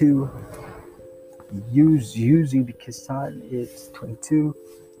 22, Uzbekistan is 22,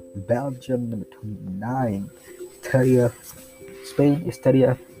 Belgium number 29, 30th, Spain is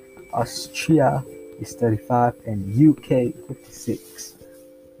 30th, Austria is 35, and UK 56.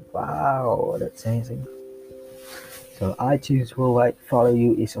 Wow, that's amazing. So iTunes Worldwide Follow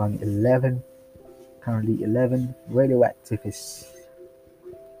You is on 11, currently 11. Radioactive is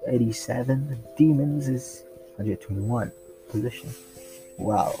 87. Demons is 121 position.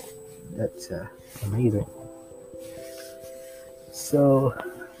 Wow, that's amazing. So,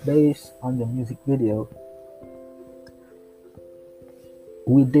 based on the music video,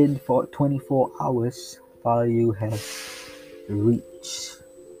 within for 24 hours, Follow You has reached.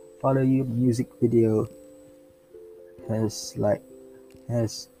 Follow You music video has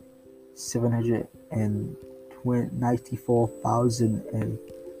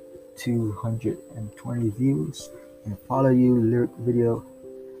 794,220 views, and Follow You lyric video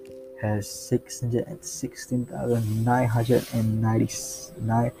has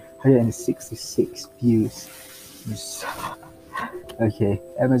 616,966 views. Okay,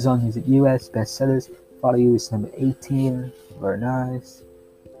 Amazon Music US bestsellers. Follow You is number 18. Very nice.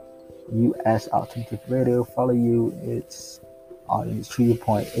 US Alternative Radio. Follow You it's audience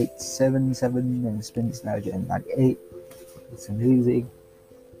 3.877 and spins 998. It's amazing.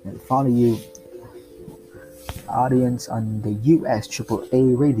 And Follow You audience on the US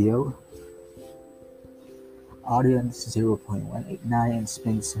AAA radio. Audience 0.189 and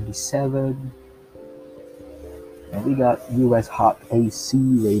spins 77. And we got US Hot AC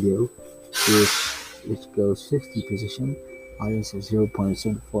radio, which goes 50 position. Audience of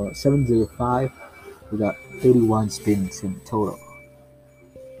 0.705. We got 81 spins in total.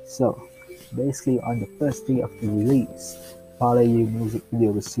 So, basically on the first day of the release, Follow You music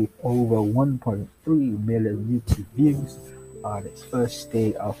video received over 1.3 million YouTube views on its first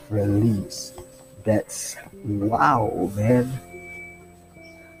day of release. That's wow, man.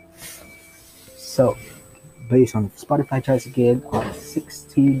 So, based on Spotify charts again, on the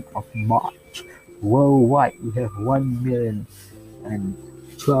 16th of March, worldwide we have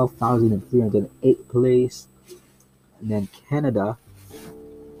 1,012,308 plays. And then Canada,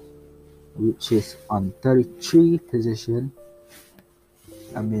 which is on 33 position.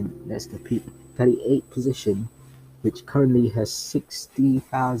 That's the peak. 38 position, which currently has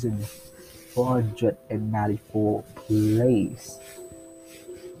 60,494 plays.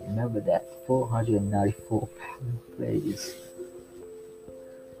 Remember that, 494 plays.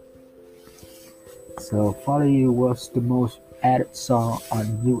 So Follow You was the most added song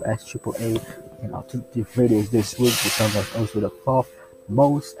on US AAA and alternative radios this week. The song was also the fourth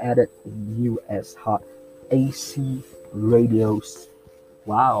most added in US Hot AC radios.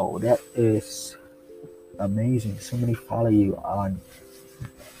 Wow, that is amazing. So many Follow You on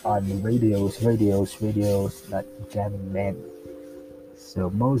radios like jamming man. So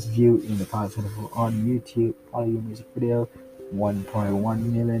most viewed in the past 24 on YouTube, Follow You music video, 1.1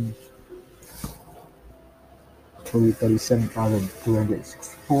 million,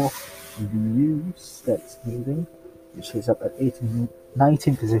 37,264 views. That's amazing. Which is up at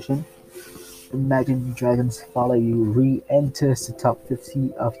 19 position. Imagine Dragons Follow You re-enters the top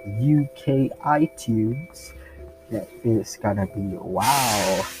 50 of UK iTunes. That is gonna be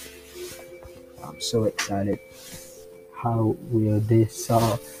wow. I'm so excited. How will this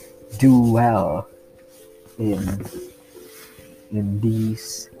song do well in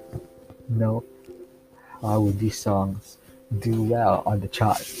these, how will these songs do well on the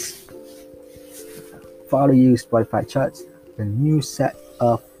charts? Follow You Spotify charts, the new set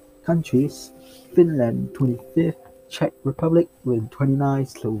of countries: Finland 25th, Czech Republic with 29,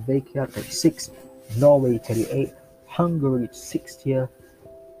 Slovakia 36, Norway 38, Hungary 60th,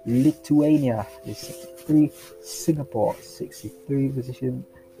 Lithuania is 63, Singapore 63 position,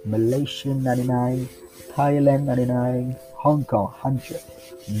 Malaysia 99, Thailand 99, Hong Kong 100,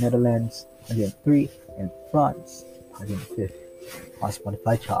 Netherlands 103, and France 105 on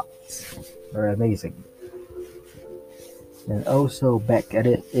Spotify charts. Very amazing. And also back at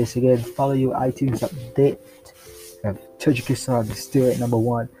it is again Follow You iTunes update. We have Tajikistan still at number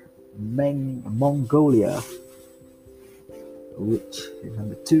 1, Mongolia, which is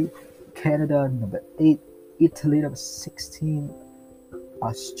number 2, Canada number 8, Italy number 16,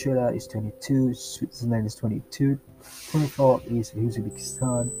 Australia is 22, Switzerland is 22, 24 is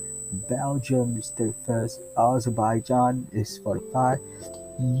Uzbekistan, Belgium is 31st, Azerbaijan is 45,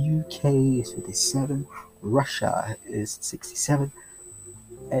 UK is 57, Russia is 67,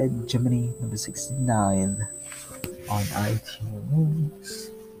 and Germany number 69 on iTunes.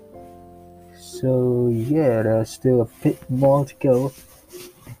 So yeah, there's still a bit more to go.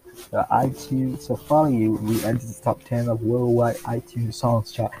 The iTunes Follow You re-entered the top 10 of worldwide iTunes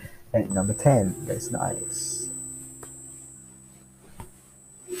songs chart at number 10. That's nice.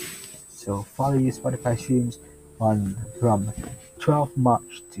 So Follow You Spotify streams from 12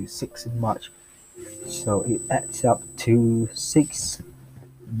 March to 6 March So it adds up to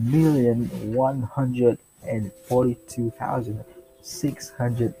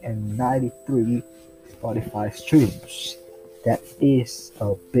 6,142,693 Spotify streams. That is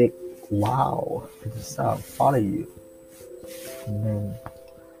a big wow to the song Follow You. And then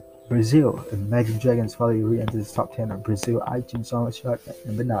Brazil, Imagine Dragons Follow You re-enters the top 10 of Brazil iTunes Songs chart at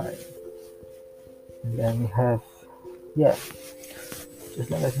number 9. And then we have, yeah,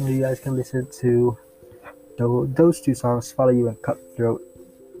 just let us know you guys can listen to those two songs, Follow You and Cutthroat,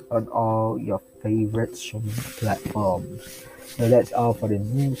 on all your favorite streaming platforms. So that's all for the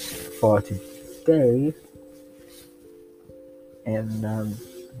news for today. And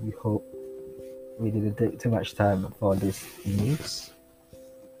we hope we didn't take too much time for this news.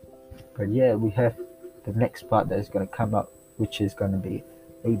 But yeah, we have the next part that is going to come up, which is going to be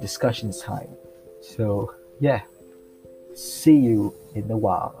a discussion time. So yeah, see you in a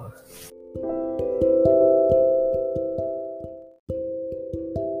while.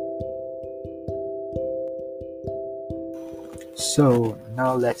 So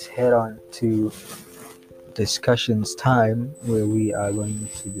now let's head on to discussions time, where we are going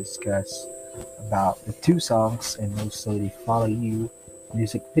to discuss about the two songs and also the Follow You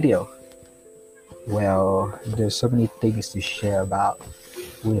music video. Well, there's so many things to share about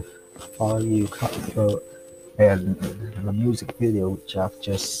with Follow You, Cutthroat, and the music video, which I've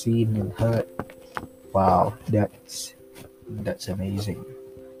just seen and heard. Wow, that's amazing.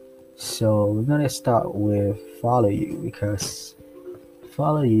 So we're gonna start with Follow You, because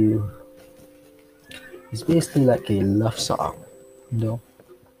Follow You is basically like a love song, you know.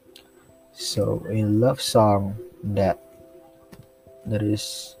 So a love song that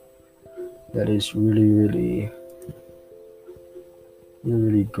is really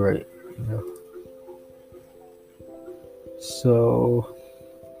great, you know. So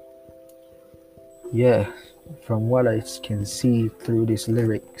yeah, from what I can see through these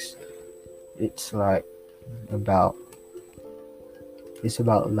lyrics, it's like about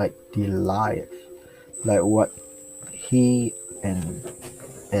like the life, like what he and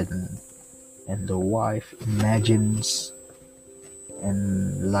the wife imagines,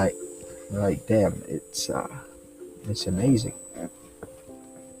 and like damn, it's amazing.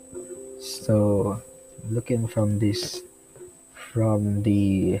 So looking from this from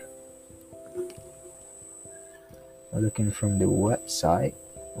the looking from the website,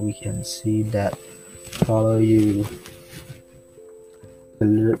 we can see that Follow You, the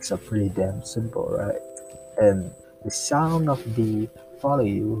lyrics are pretty damn simple, right? And the sound of the Follow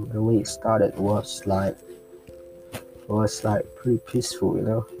You, the way it started was like pretty peaceful, you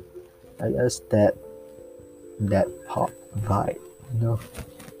know. I guess that pop vibe, you know.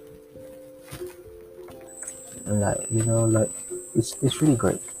 Like, you know, like it's really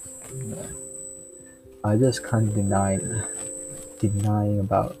great. Yeah. I just can't denying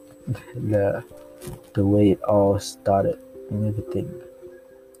about the way it all started and everything.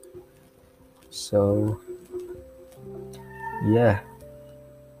 So yeah,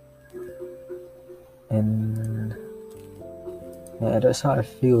 and yeah, that's how I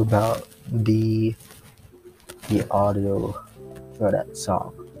feel about the audio for that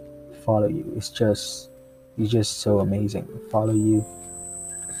song. Follow You. It's just so amazing. Follow You.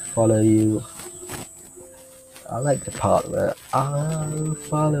 I like the part where I'll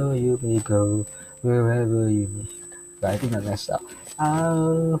follow you, may go wherever you need. But I think I messed up.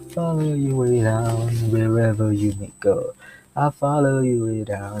 I'll follow you way down wherever you may go. I'll follow you way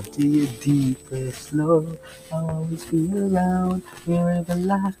down to your deepest low. I'll always be around wherever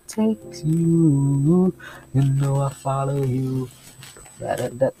life takes you. You know I'll follow you.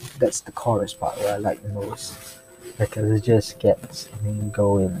 That's the chorus part where I like the most, because it just gets me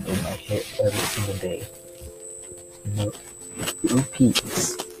going in my head every single day. You know, it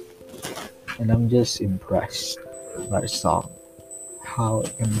repeats, and I'm just impressed by the song, how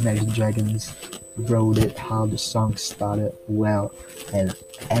Imagine Dragons wrote it, how the song started well and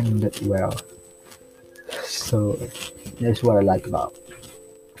ended well. So that's what I like about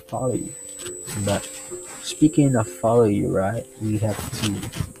Follow You. But speaking of Follow You, right, we have to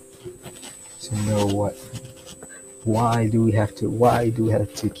know why do we have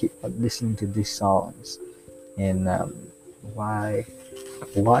to keep listening to these songs, and why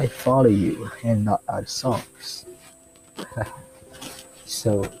Follow You and not other songs.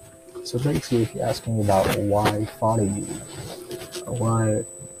 so basically, if you're asking about why Follow You,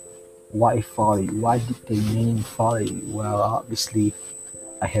 why Follow You, why did they name Follow You? Well, obviously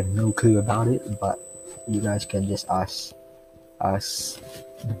I have no clue about it, but you guys can just ask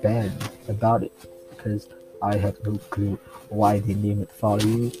the band about it, because I have no clue why they name it Follow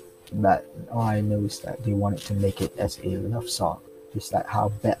You. but all I know is that they wanted to make it as a love song, just like how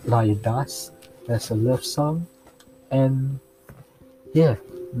Bad Liar does as a love song. And yeah,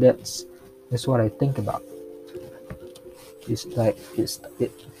 that's what I think about. It's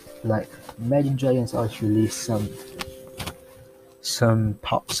like Imagine Dragons also released some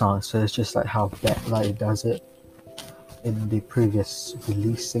pop songs, so it's just like how Bad Liar does it in the previous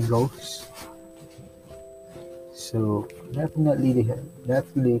release singles. So definitely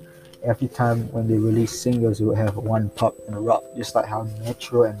every time when they release singles, they will have one pop and rock, just like how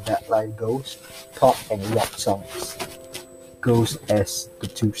Metro and Bad Liar goes. Pop and rock songs goes as the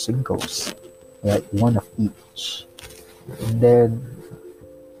two singles, like one of each. And then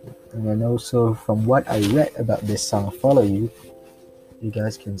also from what I read about this song Follow You, you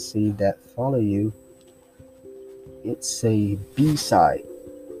guys can see that Follow You, it's a B-side,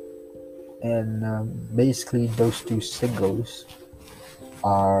 and basically those two singles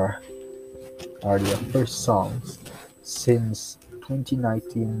are their first songs since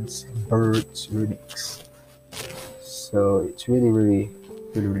 2019's Birds remix. So it's really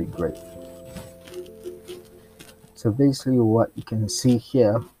great. So basically what you can see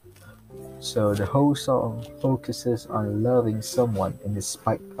here, so the whole song focuses on loving someone in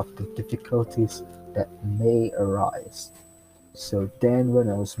spite of the difficulties that may arise. So Dan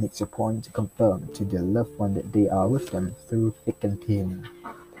Reynolds makes a point to confirm to their loved one that they are with them through thick and thin.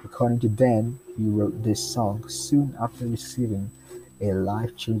 According to Dan, he wrote this song soon after receiving a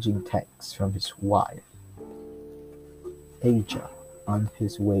life-changing text from his wife, Aja, on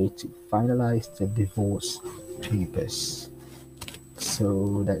his way to finalize the divorce papers.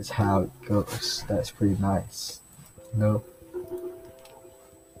 So that's how it goes. That's pretty nice. No.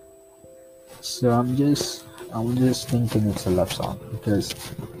 So I'm just thinking it's a love song because,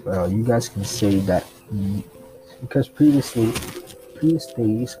 well, you guys can say that because previous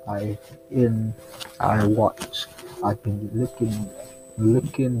days I've been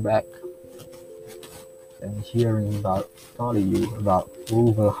looking back and hearing about Follow You about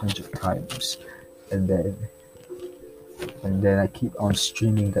over 100 times, and then I keep on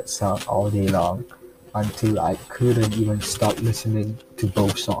streaming that song all day long until I couldn't even stop listening to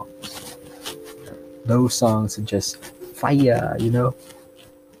both songs. Those songs are just fire, you know.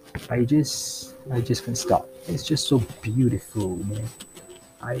 I just can't stop. It's just so beautiful, man.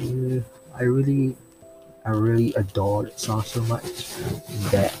 I I really I really adore that song so much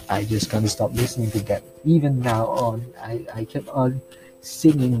that I just can't stop listening to that. Even now on, I kept on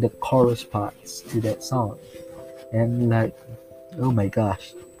singing the chorus parts to that song, and like, oh my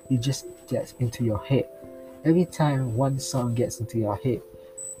gosh, it just gets into your head. Every time one song gets into your head,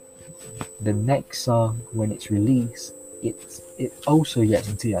 the next song when it's released, it also gets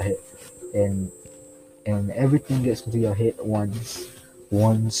into your head, and everything gets into your head once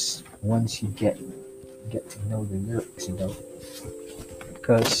you get to know the lyrics, you know.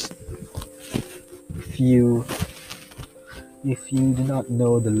 Because if you do not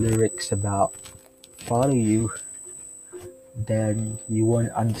know the lyrics about Follow You, then you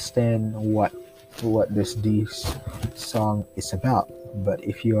won't understand this song is about. But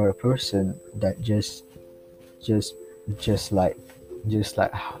if you are a person that just just like just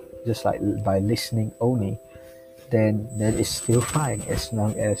like just like by listening only, then that is still fine as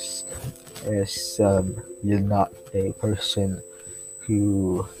long as you're not a person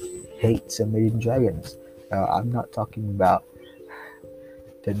who hates Imagine Dragons. I'm not talking about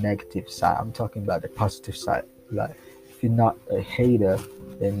the negative side. I'm talking about the positive side. Like, if you're not a hater,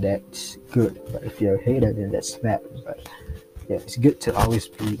 then that's good. But if you're a hater, then that's bad. But yeah, it's good to always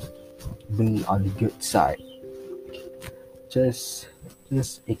be on the good side. Just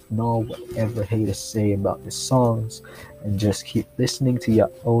just ignore whatever haters say about the songs and just keep listening to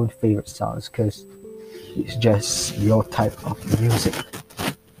your own favorite songs because it's just your type of music.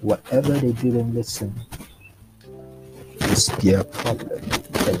 Whatever they didn't listen is their problem.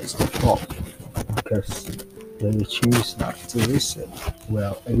 And it's the fault because they choose not to listen.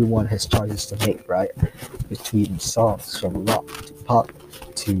 Well, everyone has choices to make, right? Between songs from rock to pop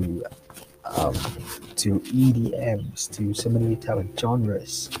to um, to EDMs to so many type of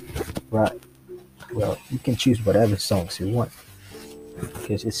genres, right? Well, you can choose whatever songs you want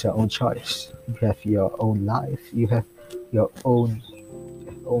because it's your own choice. You have your own life. You have your own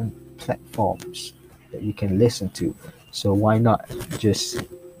platforms that you can listen to. So why not just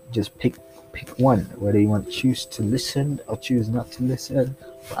pick one, whether you want to choose to listen or choose not to listen.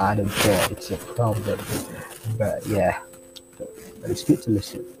 I don't care. It's a problem. But yeah, but it's good to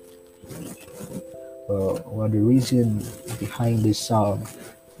listen. Well, the reason behind this song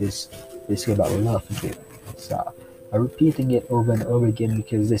is basically about love again. So I'm repeating it over and over again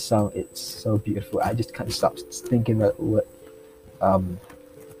because this song it's so beautiful. I just can't stop thinking about what um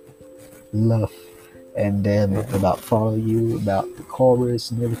love, and then about follow you, about the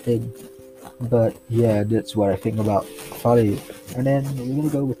chorus and everything. But yeah, that's what I think about follow you. And then we're gonna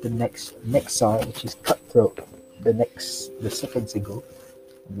go with the next song, which is Cutthroat. The second single,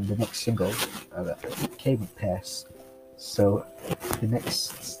 the next single came past. So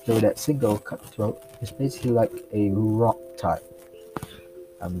that single Cutthroat is basically like a rock type.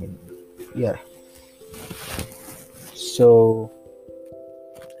 I mean, yeah. So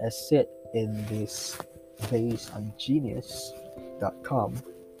as said in this based on genius.com,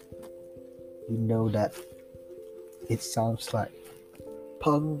 you know that it sounds like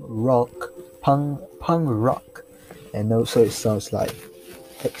punk rock, punk rock, and also it sounds like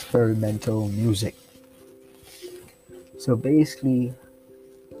experimental music. So basically,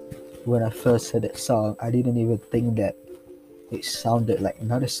 when I first heard that song, I didn't even think that it sounded like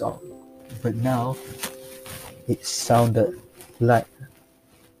another song, but now it sounded like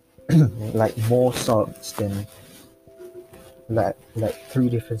like more songs than like three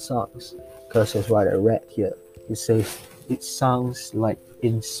different songs. Because that's what I read here. It says it sounds like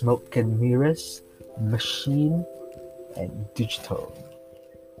In Smoke and Mirrors, Machine, and Digital.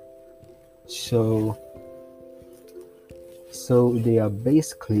 So they are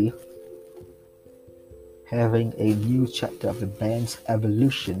basically having a new chapter of the band's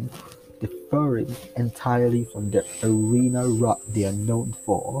evolution, differing entirely from the arena rock they are known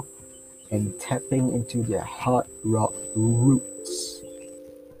for and tapping into their hard rock roots.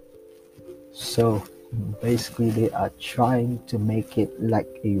 So basically they are trying to make it like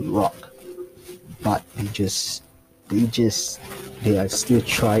a rock, but they are still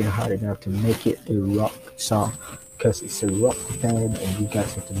trying hard enough to make it a rock song because it's a rock band and you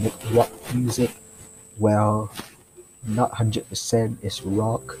guys have to make rock music. Well, not 100% is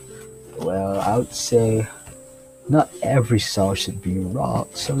rock. Well, I would say not every song should be rock.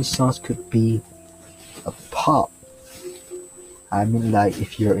 Some songs could be a pop. I mean, like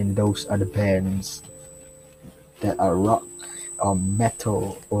if you're in those other bands that are rock or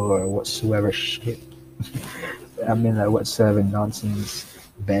metal or whatsoever shit. I mean, like whatsoever nonsense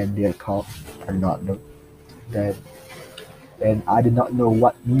band they're called or not know that. And I do not know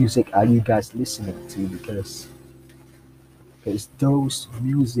what music are you guys listening to because those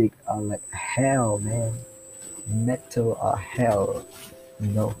music are like hell, man. Metal are hell, you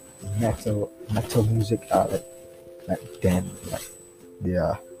know. Metal music are like damn, like they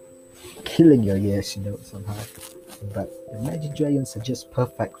are killing your ears, you know, somehow. But Imagine Dragons are just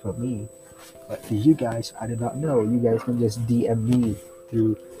perfect for me. But for you guys, I do not know. You guys can just DM me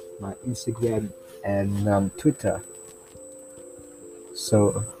through my Instagram and Twitter.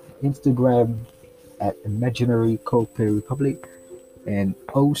 So Instagram at Imaginary Coldplay Republic, and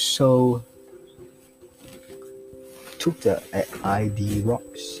also Twitter at ID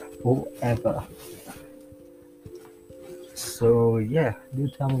Rocks forever. So yeah, do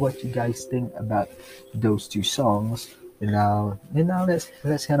tell me what you guys think about those two songs. And now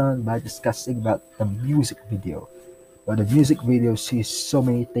let's head on by discussing about the music video. Well, the music video sees so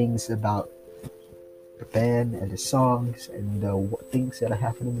many things about the band and the songs and the things that are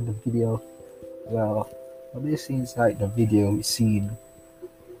happening in the video. Well, obviously inside the video we seen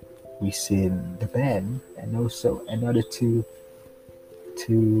the band and also another two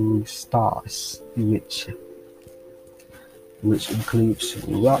stars which includes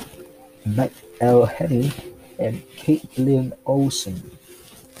Rob McElhenney and Caitlin Olsen.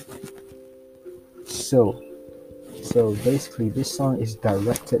 So so basically this song is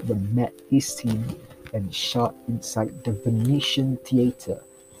directed by Matt Easton and shot inside the Venetian Theatre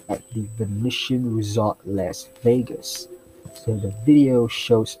at the Venetian Resort Las Vegas. So the video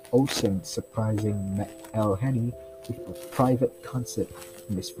shows Olsen surprising McElhenney with a private concert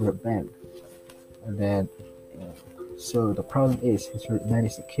from his favorite band. And then so the problem is his favorite band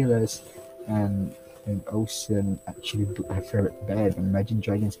is the Killers, and Olsen actually booked her favorite band, Imagine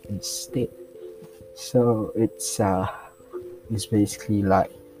Dragons, instead. So it's basically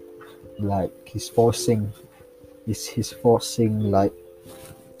like he's forcing like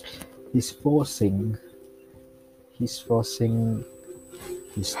he's forcing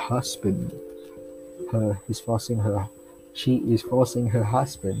his husband her he's forcing her she is forcing her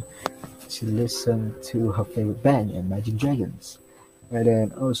husband to listen to her favorite band, Imagine Dragons. And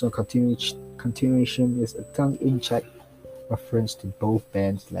then also continuation is a tongue-in-cheek reference to both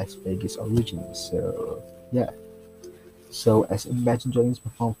bands' Las Vegas origins. So yeah. So as Imagine Dragons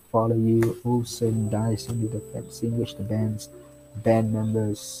perform Follow You, Olsen dies in the defense in which the band's band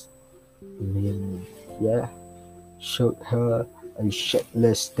members, I mean, yeah, showed her a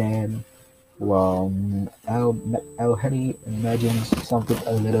shirtless Dan, while El Henny imagines something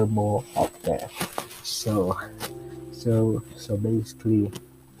a little more out there. So so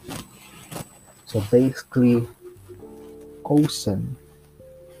basically Olsen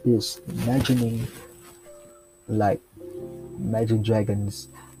is imagining like Imagine Dragons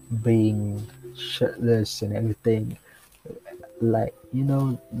being shirtless and everything. Like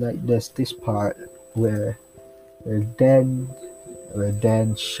like there's this part where where Dan where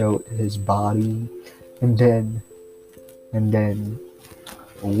Dan showed his body, and then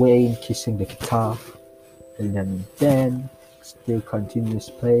Wayne kissing the guitar, and then Dan still continues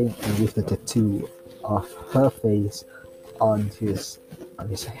playing and with the tattoo of her face on his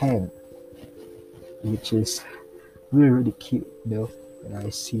hand, which is really cute though. And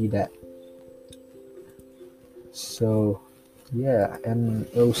I see that. So yeah, and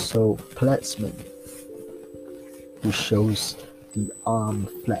also Platzman, who shows the arm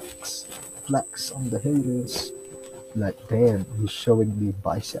flex on the haters. Like damn, he's showing me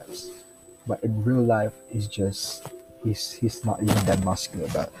biceps, but in real life, he's not even that muscular.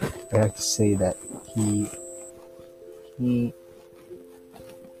 But I have to say that he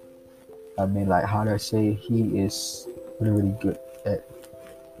I mean, like, how do I say, he is really good at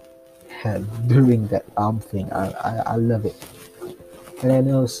doing that arm thing. I love it. And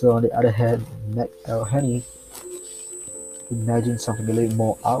then also on the other hand, Mac Honey imagined something a little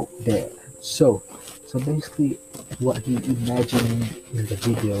more out there. So basically, what he imagined in the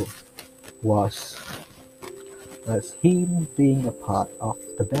video was him being a part of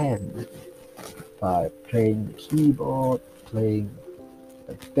the band by playing the keyboard, playing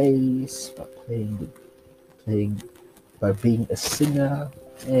the bass, playing by being a singer,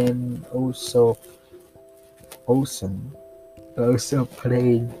 and Olsen also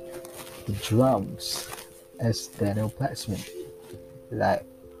playing the drums as Daniel Platzman. Like,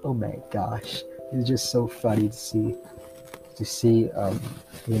 oh my gosh, it's just so funny to see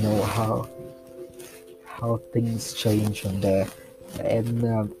how things change from there, and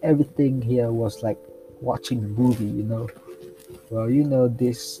everything here was like watching a movie. Well,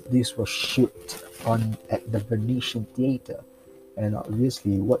 this was shoot on at the Venetian Theatre, and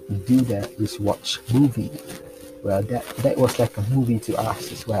obviously what we do there is watch movie. Well, that was like a movie to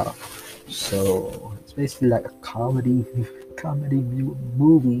us as well. So it's basically like a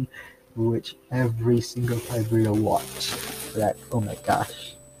movie, which every single time we watch. Like, oh my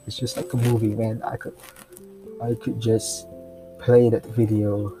gosh, it's just like a movie, man. I could just play that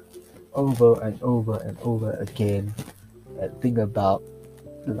video over and over and over again and think about,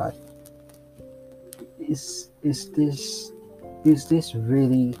 like, is this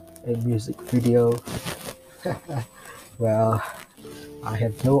really a music video? Well, I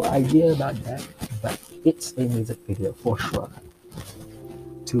have no idea about that, but it's a music video for sure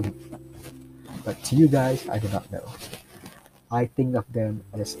to me. But to you guys, I do not know. I think of them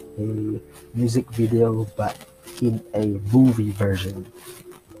as a music video, but in a movie version.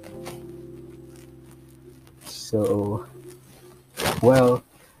 So, well,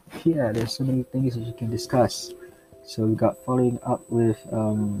 yeah, there's so many things that you can discuss. So we got following up with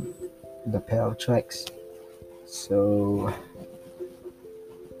the pair of tracks. So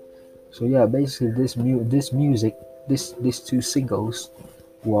yeah, basically this music, these two singles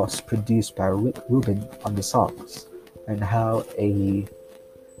was produced by Rick Rubin on the songs, and how a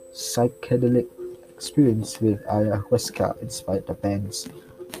psychedelic experience with ayahuasca inspired the band's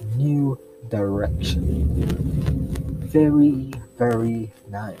new direction. Very, very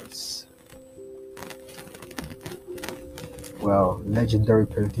nice. Well, legendary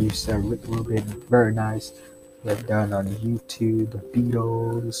producer Rick Rubin, very nice. Like done on YouTube, the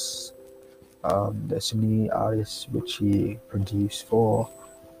Beatles. There's so many artists which he produced for,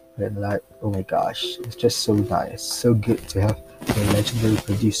 and like, oh my gosh, it's just so nice, so good to have a legendary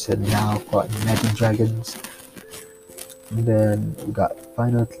producer now for Imagine Dragons. And then we got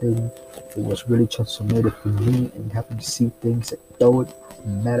Final Thing. It was really transformative for me, and happy to see things that don't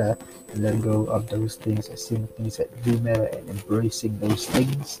matter and let go of those things and seeing things that do matter and embracing those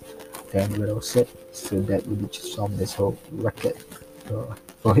things. Then what else said, so that really transformed this whole record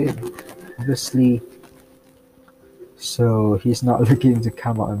for him. Obviously, so he's not looking to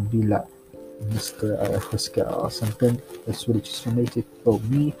come out and be like Mr. Ayahuasca or something. That's really transformative for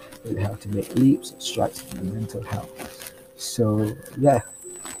me. It have to make leaps and strides in the mental health. So yeah,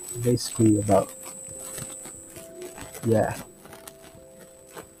 basically about, yeah.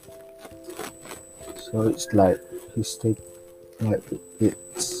 So it's like his take, like it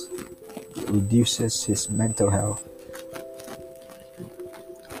reduces his mental health.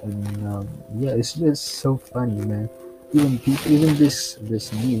 And yeah, it's just so funny, man. Even people, even this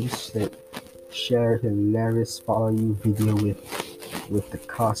news that share hilarious follow you video with the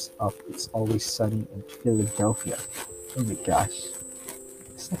cast of It's Always Sunny in Philadelphia. Oh my gosh,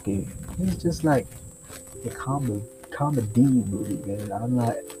 it's like it's just like a comedy movie, man. I'm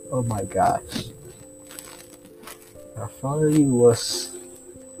like, oh my gosh. Follow You was,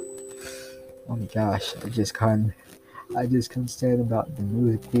 oh my gosh, I just can't stand about the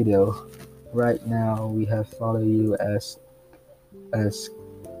music video. Right now we have Follow You as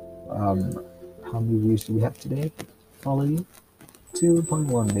um how many views do we have today? Follow You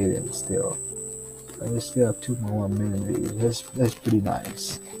 2.1 million still. We still have 2.1 million views. That's pretty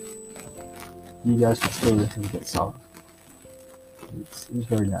nice. You guys can still listen to that song. It's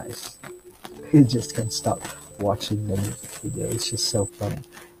very nice. You just can't stop watching the music video. It's just so funny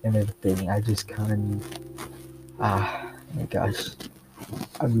and everything. I just can't. Ah, oh my gosh.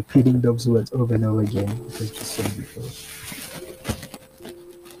 I'm repeating those words over and over again because it's just so beautiful.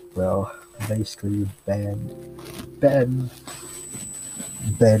 Well, basically, Ben, Ben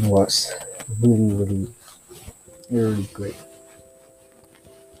was really great,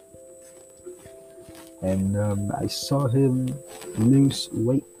 and I saw him lose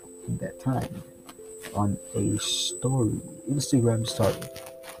weight at that time on a Instagram story,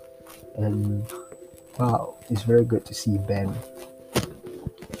 and wow, it's very good to see Ben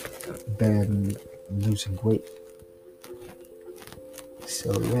losing weight.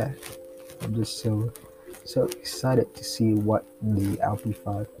 So yeah, I'm just so excited to see what the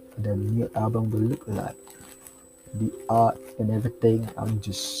new album will look like. The art and everything. I'm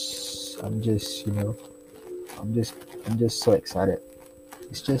just I'm just I'm just so excited.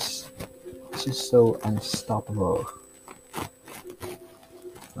 It's just it's just so unstoppable.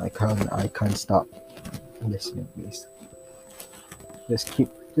 I can't stop listening, please. Just keep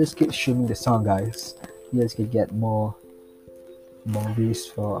streaming the song, guys. You guys can get more views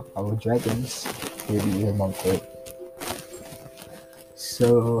for our dragons. Maybe even more great.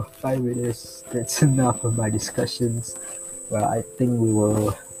 So 5 minutes, that's enough of my discussions. Well, I think we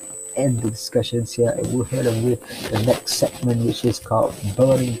will end the discussions here and we'll head on with the next segment, which is called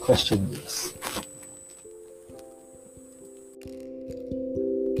Burning Questions.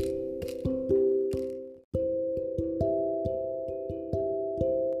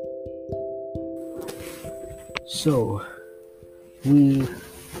 So we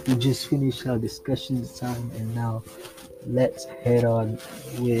we just finished our discussion time and now let's head on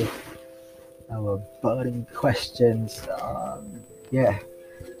with our burning questions. Yeah,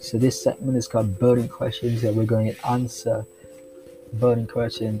 so this segment is called burning questions, and we're going to answer burning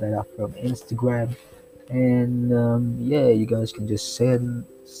questions that are from Instagram. And yeah, you guys can just send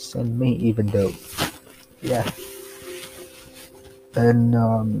me, even though, yeah. And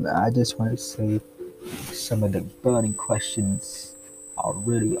I just want to say some of the burning questions are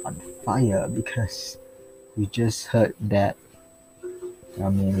really on fire because we just heard that. I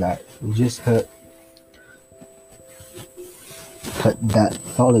mean, like we just heard that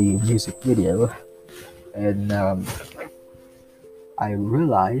Follow You music video, and I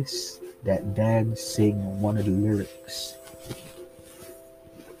realized that Dan sing one of the lyrics.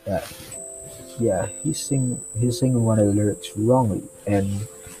 That yeah, he sing one of the lyrics wrongly, and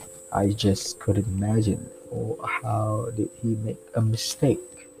I just couldn't imagine, or how did he make a mistake.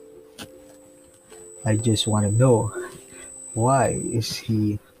 I just want to know, why is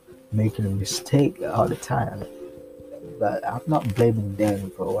he making a mistake all the time? But I'm not blaming them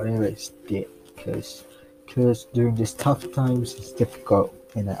for whatever he did, because during these tough times it's difficult,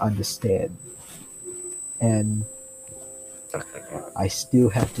 and I understand. And I still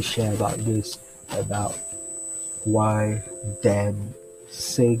have to share about this, about why Dan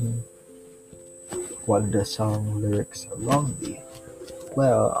sing one of the song lyrics wrongly.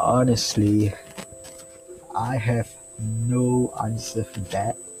 Well, honestly, I have no answer for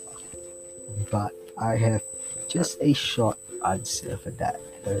that, but I have just a short answer for that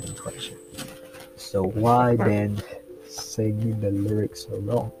third question. So why then singing the lyrics so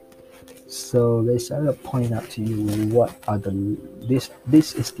wrong? So guys, I will point out to you what are the this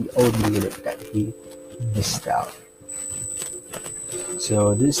is the only lyric that he missed out.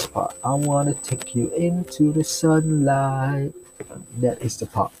 So this part, I wanna take you into the sunlight. That is the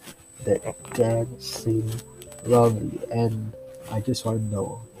part that Dan sing wrongly, and I just wanna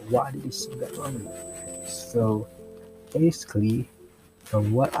know, why did he sing that wrongly? So basically,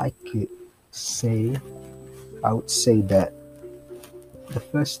 from what I could say, I would say that the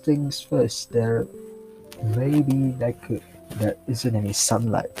first things first, maybe there isn't any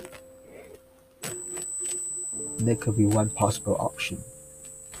sunlight. There could be one possible option.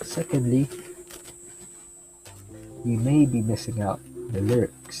 Secondly, you may be missing out the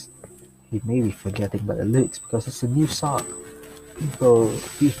lyrics. You may be forgetting about the lyrics because it's a new song.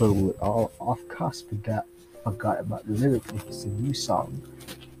 People would all of course forgot about the lyrics if it's a new song.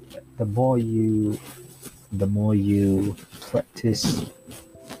 The more you the more you practice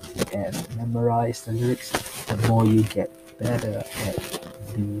and memorize the lyrics, the more you get better at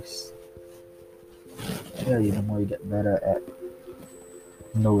these. The more you get better at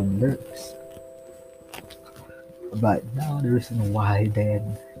knowing lyrics. But now the reason why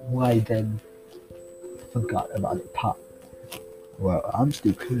then forgot about the part. Well, I'm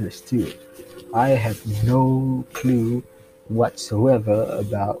still curious too. I have no clue whatsoever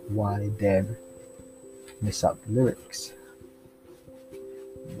about why Dan miss out the lyrics.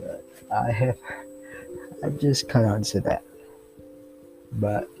 But I just can't answer that.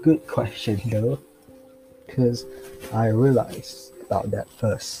 But good question though, because I realized about that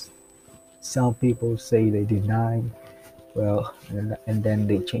first. Some people say they deny, well, and then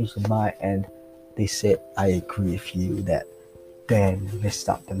they changed their mind and they said, I agree with you that Dan messed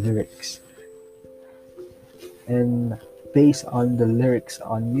up the lyrics. And based on the lyrics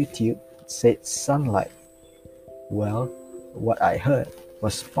on YouTube, it said sunlight. Well, what I heard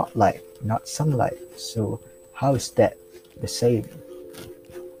was spotlight, not sunlight. So how is that the same?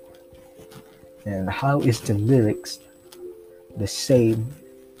 And how is the lyrics the same,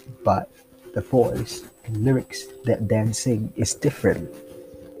 but the voice, the lyrics that Dan sing is different?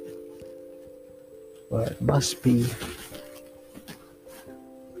 Well, it must be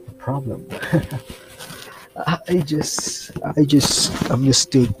a problem. I'm just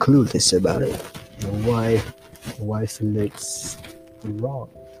still clueless about it. Why is the lyrics wrong?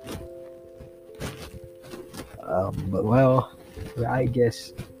 But well, I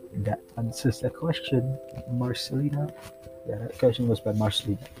guess that answers the question, Marcelina. Yeah, that question was by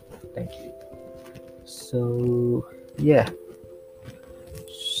Marcelina. Thank you. So yeah.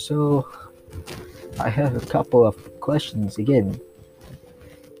 So I have a couple of questions again.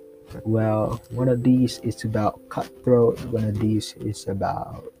 Well, one of these is about Cutthroat, one of these is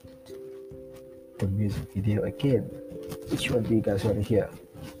about the music video again. Which one do you guys want to hear?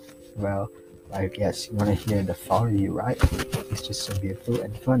 Well, I guess you want to hear the For You, right? It's just so beautiful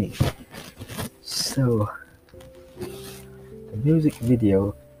and funny. So, the music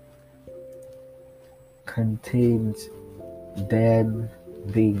video contains Dan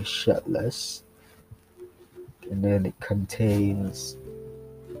being shirtless, and then it contains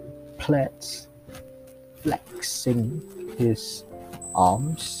Pletz flexing his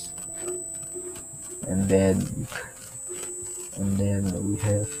arms, and then we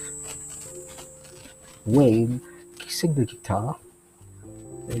have Wayne kissing the guitar,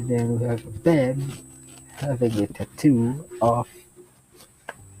 and then we have Ben having a tattoo of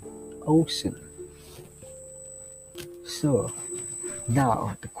Ocean. So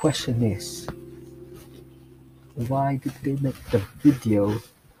now the question is, why did they make the video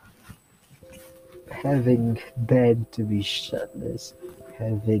having Ben to be shirtless,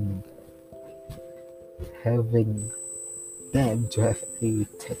 having Ben to have a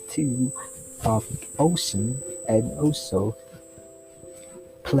tattoo of Ocean, and also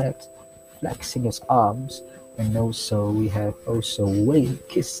Plet flexing his arms, and also we have also Wayne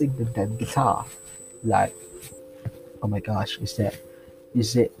kissing the damn guitar? Like, oh my gosh, is it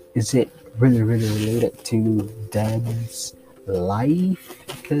really related to Dan's life?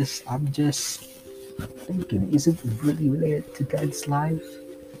 Because I'm just thinking, is it really related to Dan's life?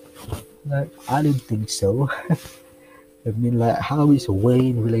 Like, I don't think so. I mean, like, how is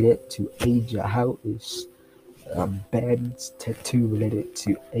Wayne related to Asia? How is Ben's tattoo related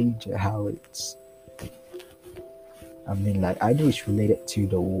to Asia? How it's, I mean, like, I know it's related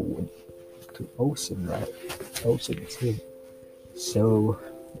to Ocean, right? Ocean is him. So,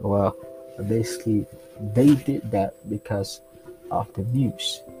 well, basically, they did that because of the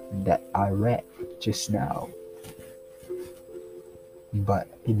news that I read just now. But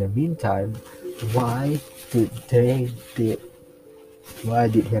in the meantime, why did they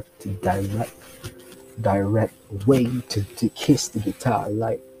have to direct Wayne to kiss the guitar?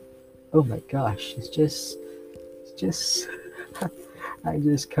 Like, oh my gosh, it's just I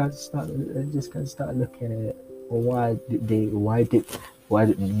just can't start looking at it. Why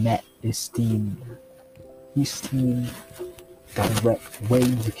did Matt, his team direct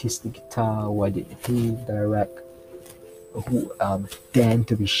Wayne to kiss the guitar? Why did he direct Dan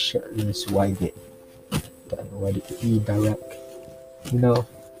to be shirtless? Why did he direct,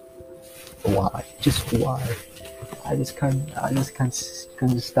 why? Just why? I just can't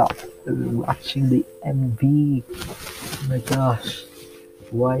stop watching the MV. Oh my gosh.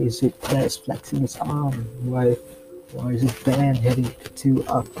 Why is it Tess flexing his arm? Why is it Ben heading to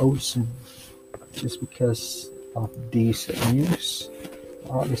up ocean? Just because of these news?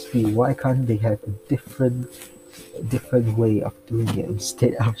 Honestly, why can't they have a different way of doing it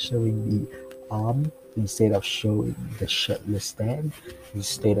instead of showing the arm, instead of showing the shirtless stand,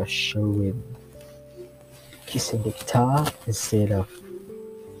 instead of showing kissing the guitar, instead of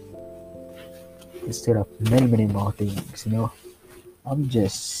many more things, I'm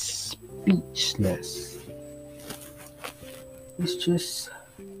just speechless. It's just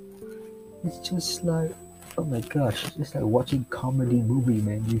it's just like, oh my gosh, it's just like watching comedy movie,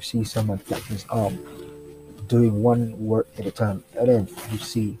 man. You see someone flexing his arm, doing one work at a time, and then you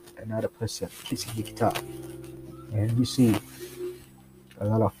see another person kissing the guitar, and you see a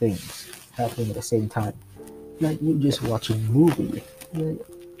lot of things happening at the same time. Like you're just watching movie. Like,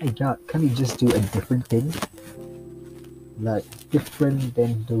 my God, can you just do a different thing? Like different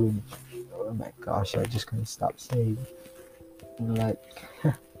than doing. Oh my gosh, I just can't stop saying. Like,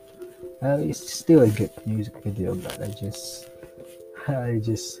 it's still a good music video, but I just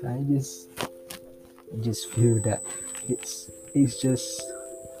feel that it's just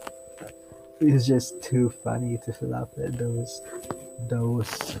it's just too funny to laugh at those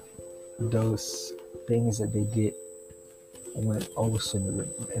those things that they did when Olsen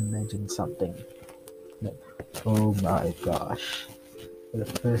imagined something. Like, oh my gosh. The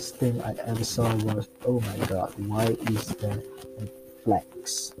first thing I ever saw was, oh my god, why is there a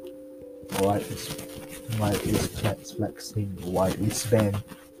flex? Why is Flex flexing? Why is Ben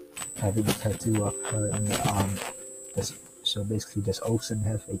having a tattoo of her in the arm? So basically, does Olsen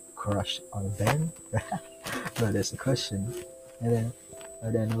have a crush on Ben? No, that's a question. And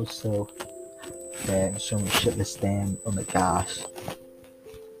then also, Ben showing shitless Dan. Oh my gosh,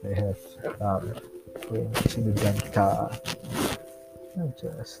 they have playing the Ben guitar.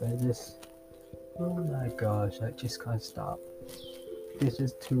 Oh my gosh, I just can't stop. It's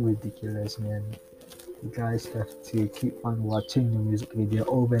just too ridiculous, man. You guys have to keep on watching the music video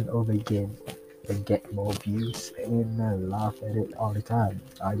over and over again and get more views and laugh at it all the time.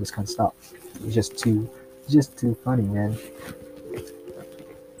 I just can't stop. It's just too funny, man.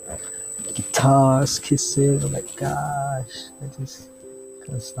 Guitars, kissing, oh my gosh. I just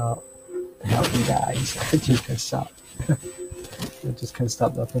can't stop. Help me, guys. I just can't stop. I just can't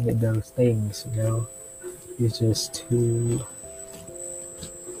stop laughing at those things, It's just too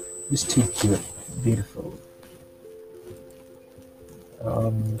good, beautiful.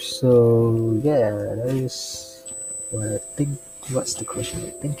 So yeah, that is what I think. What's the question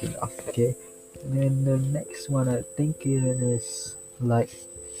I'm thinking of? Okay, and then the next one I'm thinking is like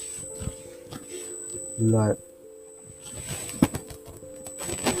why?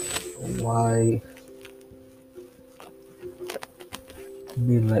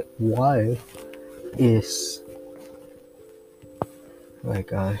 Why is? Oh my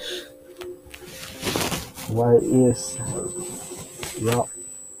gosh, why is Rob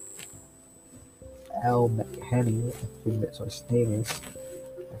Al McHenny? I think that's what his name is.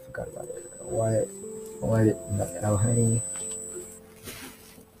 I forgot about it. Why did Al Henny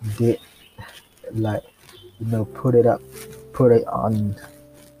did put it on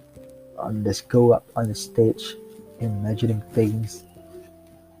this go up on the stage, imagining things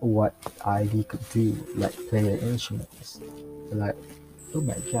what Ivy could do, like play the instruments. Like, oh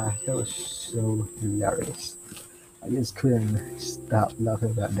my gosh, that was so hilarious. I just couldn't stop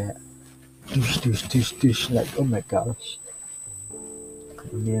laughing about that. Douche, douche, douche, douche, like, oh my gosh.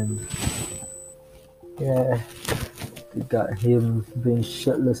 And then, yeah, we got him being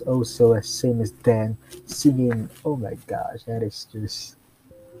shirtless also, as same as Dan, singing. Oh my gosh, that is just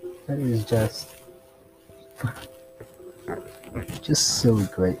so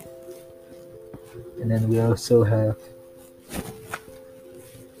great. And then we also have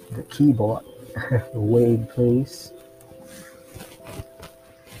the keyboard, Wayne plays.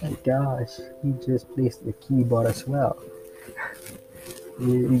 Oh my gosh, he just plays the keyboard as well.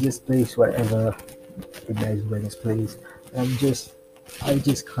 He just plays whatever Imagine Dragons plays. I just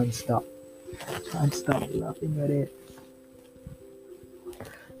can't stop laughing at it.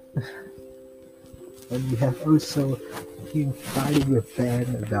 And we have also him fighting with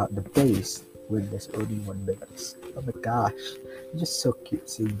Ben about the bass when there's only one bass. Oh my gosh, it's just so cute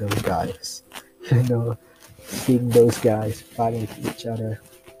seeing those guys. Seeing those guys fighting with each other.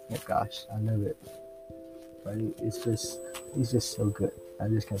 Oh my gosh, I love it. But it's just so good. I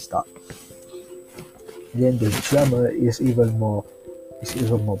just can't stop. And then the drummer is even more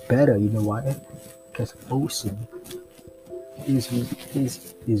better. You know why? Because Olsen is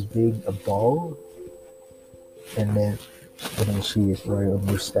being a ball, and then And then she is wearing a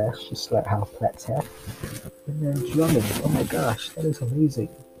mustache, just like how plats have. And then drumming. Oh my gosh, that is amazing.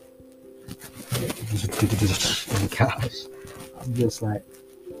 Oh my gosh. I'm just like,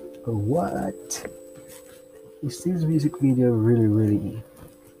 what? Is this music video really real?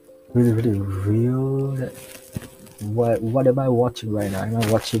 What am I watching right now? Am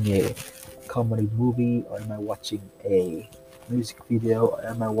I watching a comedy movie, or am I watching a music video, or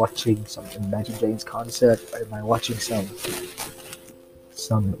am I watching some Imagine Dragons concert, or am I watching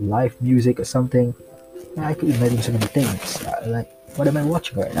some live music or something? I could imagine so many things. Like, what am I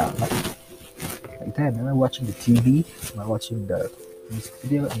watching right now? Like damn, am I watching the TV? Am I watching the music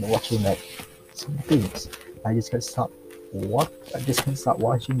video? Am I watching like some things? I just can't stop. What? I just can't stop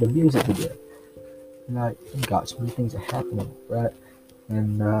watching the music video. Like, oh God, so many things are happening, right?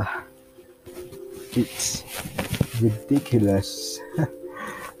 And it's ridiculous. Oh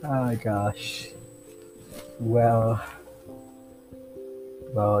my gosh. Well,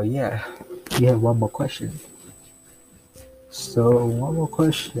 yeah. We have one more question. So, one more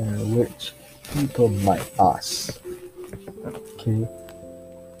question which people might ask. Okay.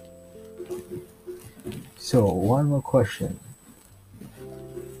 So, one more question.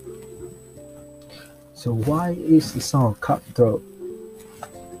 So, why is the song Cutthroat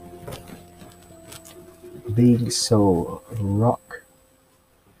being so rock?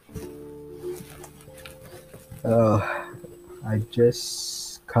 I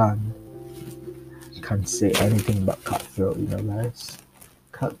just can't say anything about Cutthroat, guys.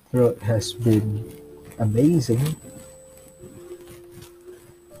 Cutthroat has been amazing.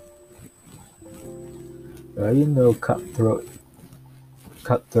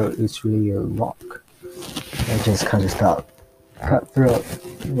 Cutthroat is really a rock. I just can't stop. Cutthroat,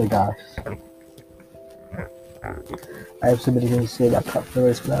 oh my gosh. I have so many things to say about Cutthroat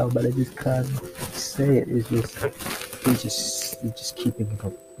as well, but I just can't say it. It's just keeping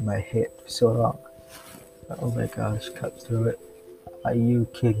in my head for so long. Oh my gosh, Cutthroat. Are you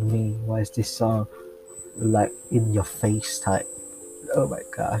kidding me? Why is this song like in your face type? Oh my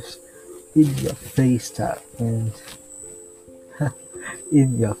gosh. In your face type, and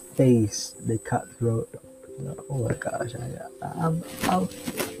in your face the Cutthroat. Oh my gosh, I'm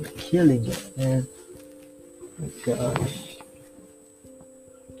killing it, man. Oh my gosh.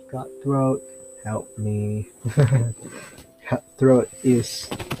 Cutthroat, help me. Cutthroat is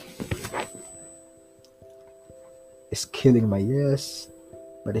killing my ears,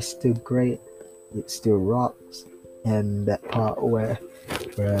 but it's still great. It still rocks. And that part where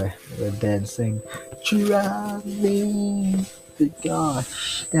we're dancing, try me.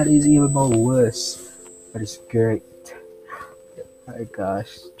 Gosh, that is even more worse, but it's great. Oh my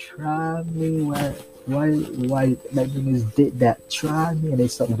gosh, try me. Why Magnus did that? Try me, and they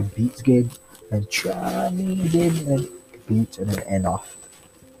start with the beats again, and try me again, and beats, and then end off.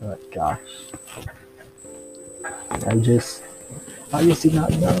 Oh my gosh, I just did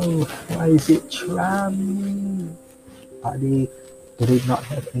not know. Why is it try me? Do they not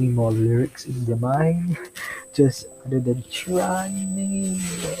have any more lyrics in their mind? Just other than try me.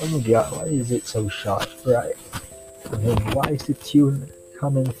 Oh my god, why is it so short, right? And then why is the tune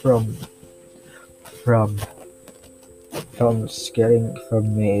coming from getting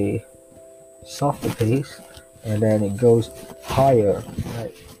from a softer pace, and then it goes higher,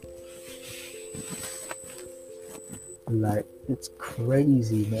 right? Like, it's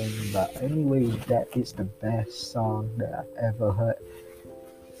crazy, man. But anyway, that is the best song that I've ever heard,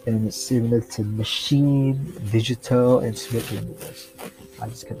 and it's similar to Machine, Digital, and Smith Universe. I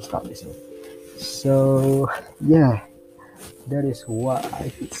just can't stop listening. So yeah, that is what I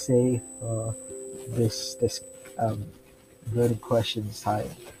could say for this burning questions time.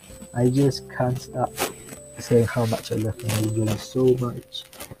 I just can't stop saying how much I love Imagine Dragons so much,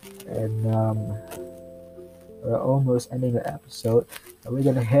 and we're almost ending the episode, and we're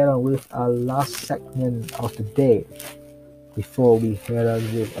gonna head on with our last segment of the day before we head on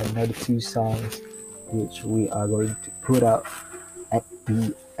with another two songs which we are going to put out at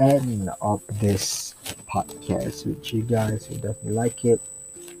the end of this podcast, which you guys will definitely like it.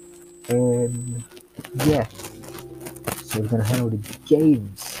 And yeah, so we're gonna handle the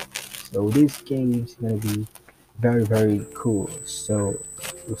games. So this game is gonna be very cool. So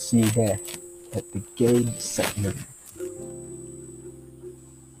we'll see you there at the game segment.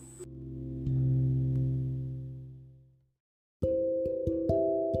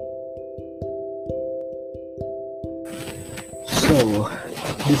 So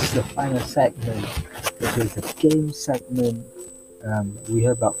this is the final segment, which is the game segment. We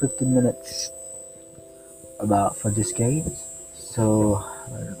have about 15 minutes for this game. So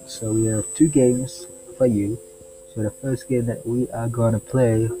we have two games for you. So the first game that we are gonna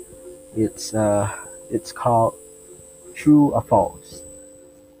play, it's called True or False.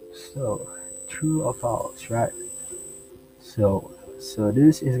 So true or false, right? So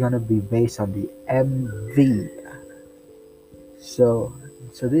this is gonna be based on the MV. So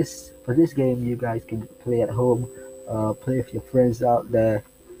so this for this game you guys can play at home, play with your friends out there,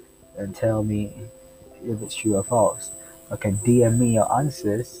 and tell me if it's true or false. You can DM me your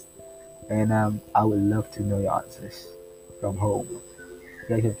answers, and I would love to know your answers from home. You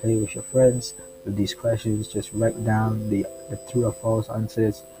guys can play with your friends with these questions. Just write down the true or false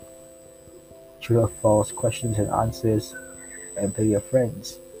answers, true or false questions and answers, and play with your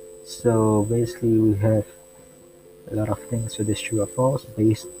friends. So basically, we have a lot of things for this true or false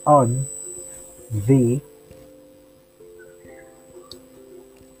based on the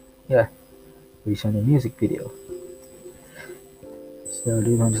yeah based on the music video. So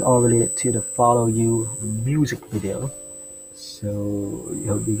this one is all related to the Follow You music video. So I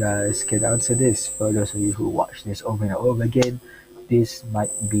hope you guys can answer this. For those of you who watch this over and over again, this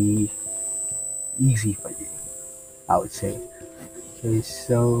might be easy for you, I would say. Okay,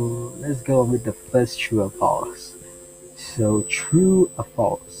 so let's go with the first true or false. So true or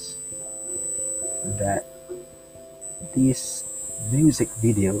false that this music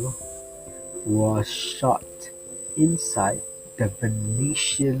video was shot inside the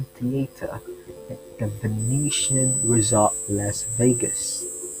Venetian Theater at the Venetian Resort Las Vegas.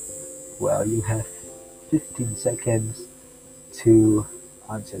 Well, you have 15 seconds to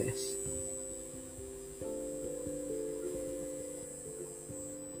answer this.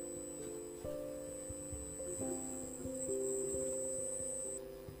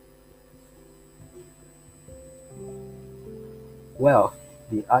 Well,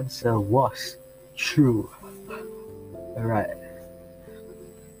 the answer was true. Alright,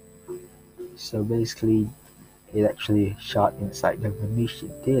 so basically, it actually shot inside the Venetian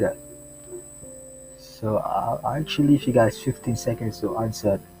Theater. So I'll actually leave you guys 15 seconds to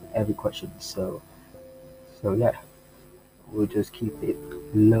answer every question. So yeah, we'll just keep it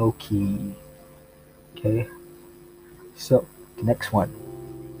low key. Okay. So the next one,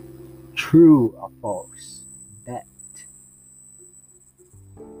 true or false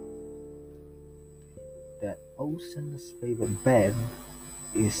that Ocean's favorite band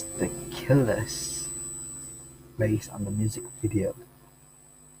is the Killers, based on the music video.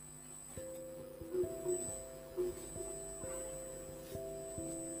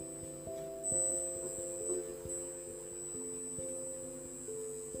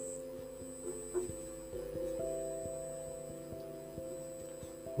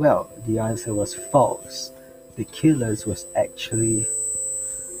 Well, the answer was false. The Killers was actually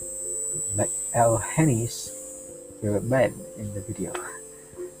McElhenney's favorite band in the video.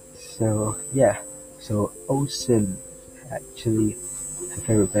 So yeah, so Ocean actually her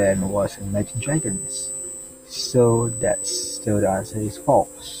favorite band was Imagine Dragons. So the answer is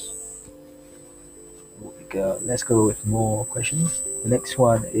false. Let's go with more questions. The next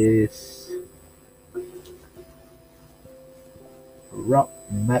one is Rob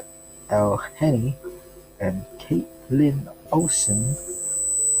McElhenney and Caitlin Olsen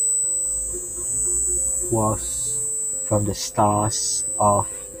was from the stars of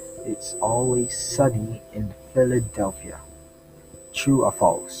It's Always Sunny in Philadelphia. True or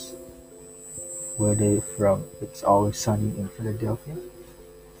false? Were they from It's Always Sunny in Philadelphia?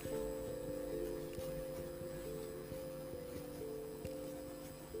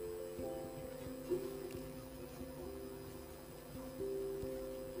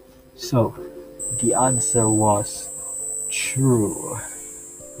 So, the answer was true.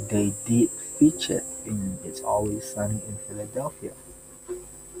 They did feature in It's Always Sunny in Philadelphia.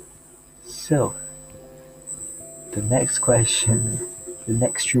 So, the next question, the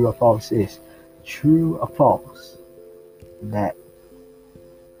next true or false is true or false that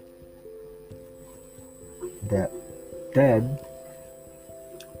Dan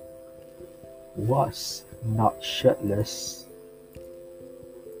was not shirtless.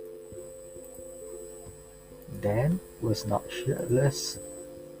 Dan was not shirtless.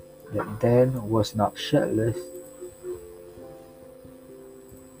 That Dan was not shirtless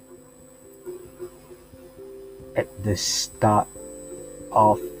at the start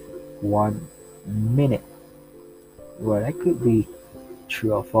of 1 minute. Well, that could be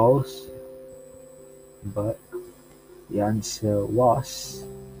true or false, but the answer was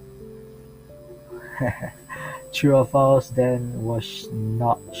true or false. Dan was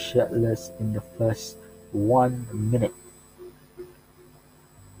not shirtless in the first 1 minute.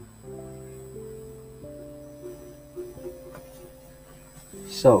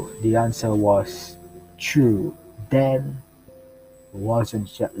 So the answer was true. Dan wasn't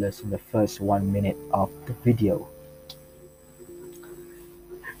shirtless in the first 1 minute of the video.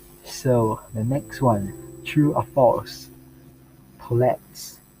 So the next one, true or false? Paulette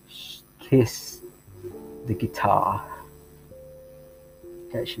kissed the guitar.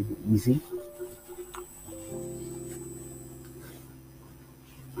 That should be easy.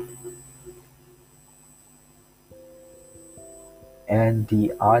 And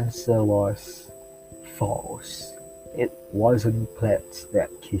the answer was false. It wasn't Paulette that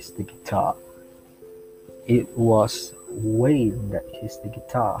kissed the guitar. It was Wayne that kissed the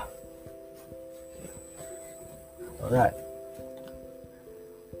guitar. Alright.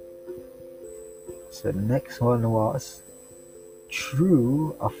 So the next one was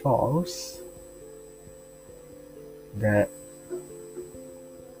true or false that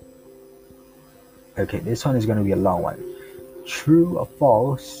okay, this one is going to be a long one. True or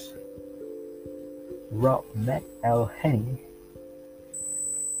false, Rob McElhenney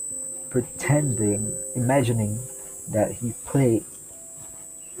imagining that he played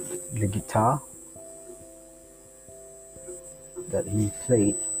the guitar, that he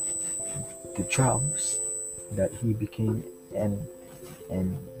played the drums, that he became and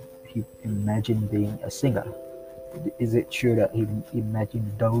he imagined being a singer. Is it true that he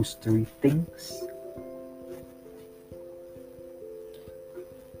imagined those three things?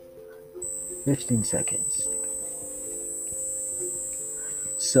 15 seconds.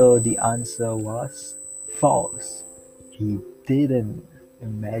 So the answer was false. He didn't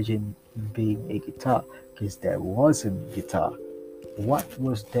imagine being a guitar because there wasn't guitar. What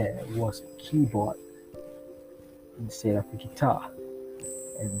was there was a keyboard instead of a guitar.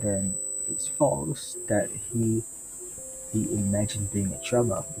 And then it's false that he imagined being a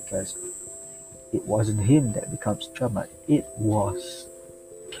drummer because it wasn't him that becomes drummer. It was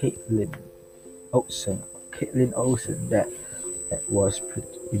Caitlin Olsen that was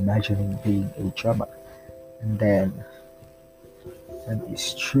imagining being a drummer. And then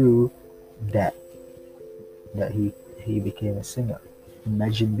it's true that he became a singer.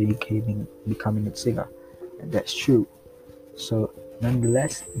 Imagine becoming a singer, and that's true. So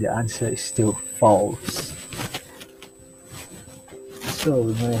nonetheless, the answer is still false. So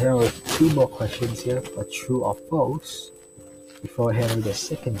we're gonna have 2 more questions here for true or false before having the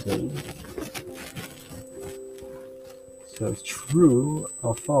second game. So true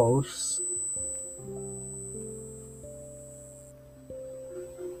or false?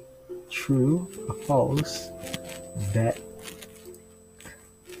 True or false that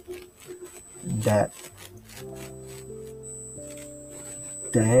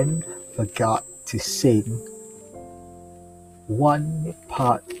Dan forgot to sing one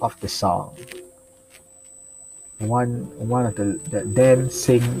part of the song. One of that Dan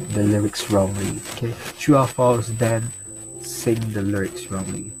sing the lyrics wrongly. Okay, true or false? Dan sing the lyrics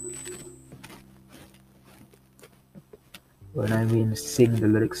wrongly. When I mean sing the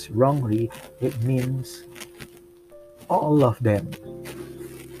lyrics wrongly, it means all of them.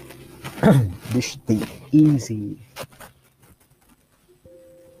 This should be easy.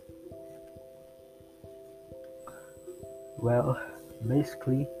 Well,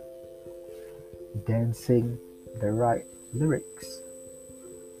 basically, Dan sing the right lyrics.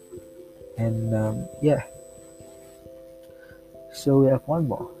 And yeah. So we have one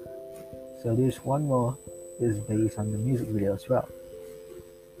more. So this one more is based on the music video as well.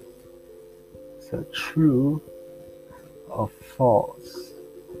 So true or false?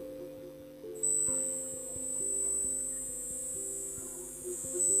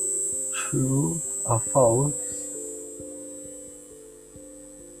 True or false?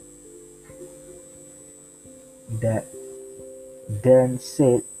 That Dan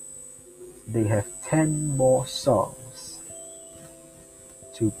said they have 10 more songs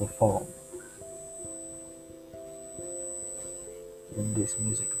to perform in this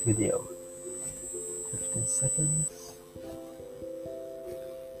music video. 15 seconds.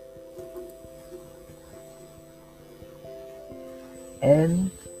 And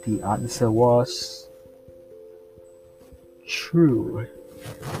the answer was true.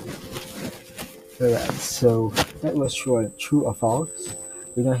 Alright, so that was true or false.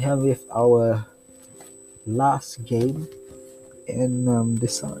 We're gonna have with our last game, and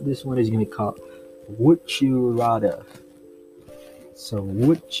this one is gonna be called Would You Rather. So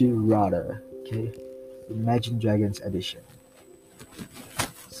would you rather, okay? Imagine Dragons edition.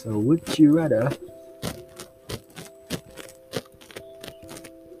 So would you rather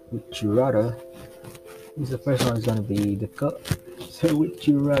the first one is gonna be difficult. So would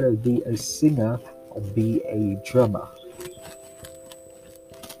you rather be a singer or be a drummer?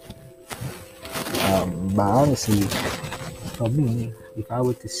 But honestly, for me, if I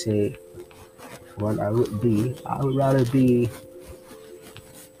were to say what I would be, I would rather be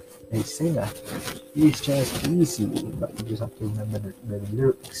a singer. It's just easy, but you just have to remember the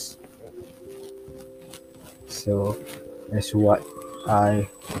lyrics. So that's what I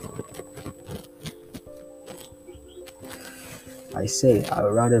say. I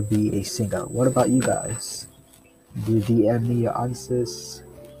would rather be a singer. What about you guys? Do DM me your answers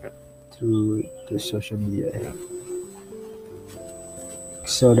through the social media.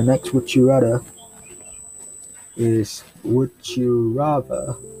 So the next would you rather is would you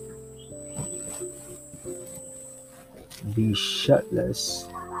rather be shirtless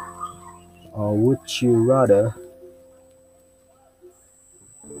or would you rather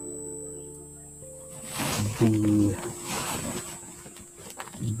be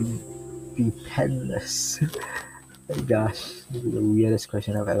be, be penniless? Gosh, this is the weirdest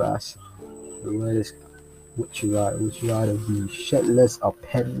question I've ever asked. The weirdest. Would you rather? Would you rather be shirtless or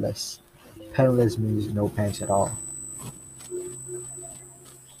penniless? Penniless means no pants at all.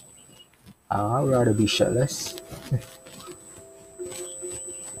 I'd rather be shirtless.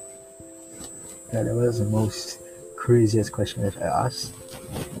 That was the most craziest question I've ever asked.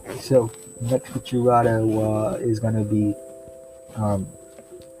 So next, would you rather is gonna be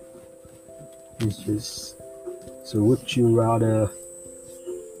is just so. Would you rather?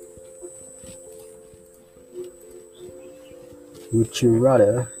 Would you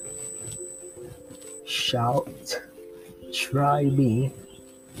rather shout, "Try me,"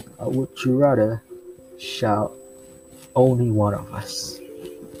 or would you rather shout, "Only one of us"?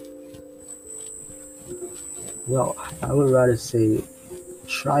 Well, I would rather say,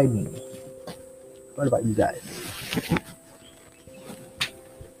 "Try me." What about you guys?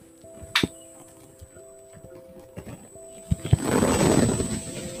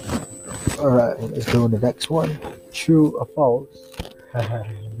 Alright, let's go on the next one. True or false?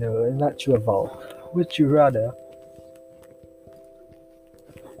 No, it's not true or false. Would you rather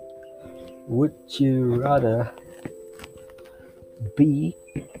be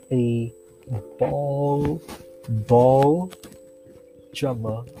a ball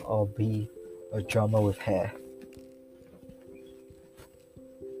drummer or be a drummer with hair?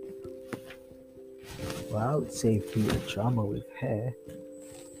 Well, I would say be a drummer with hair.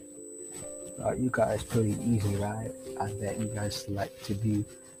 You guys pretty easy, right? I bet you guys like to be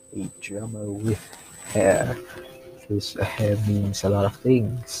a drummer with hair. Because hair means a lot of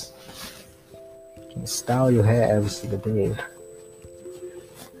things. You can style your hair every single day.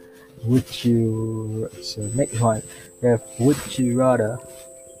 So next one, we have would you rather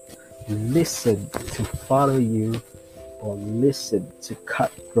listen to Follow You or listen to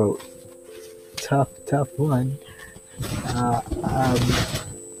Cutthroat? Tough one.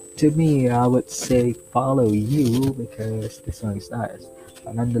 To me, I would say Follow You because the song is nice.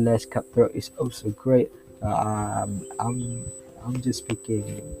 But nonetheless, Cutthroat is also great. I'm just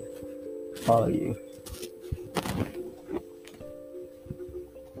picking Follow You.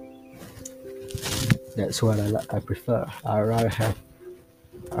 That's what I prefer. I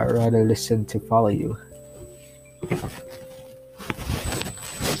rather listen to Follow You.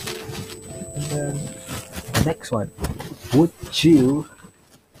 And then the next one, would you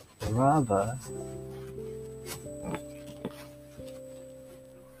rather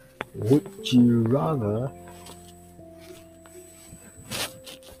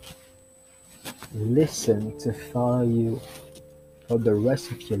listen to Follow You for the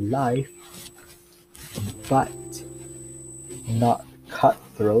rest of your life but not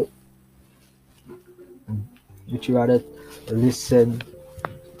Cutthroat? Would you rather listen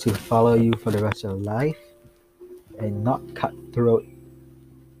to Follow You for the rest of your life and not Cutthroat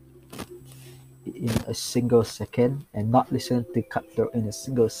in a single second, and not listen to Cutthroat in a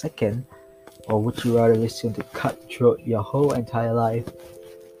single second? Or would you rather listen to Cutthroat your whole entire life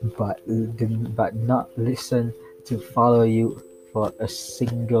but not listen to Follow You for a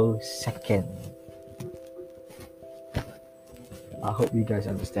single second? I hope you guys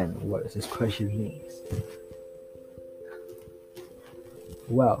understand what this question means.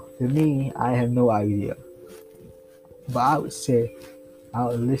 Well, for me, I have no idea. But I would say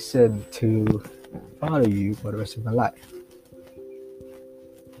I'll listen to Follow You for the rest of my life.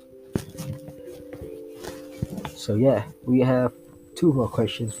 So yeah, we have 2 more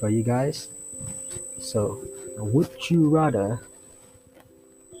questions for you guys. So, would you rather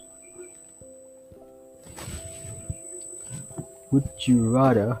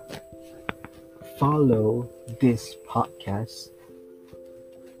follow this podcast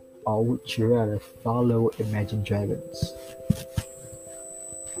or would you rather follow Imagine Dragons?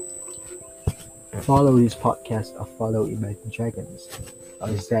 follow this podcast or follow Imagine Dragons.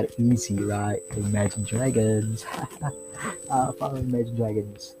 Oh, it's that easy, right? Imagine Dragons. Follow Imagine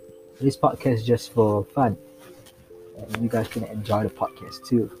Dragons. This podcast is just for fun, and you guys can enjoy the podcast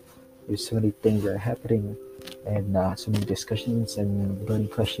too. There's so many things that are happening, and so many discussions and burning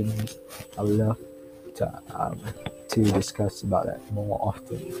questions. I would love to discuss about that more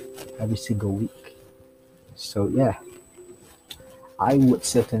often, every single week. So yeah, I would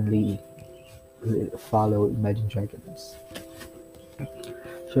certainly follow Imagine Dragons.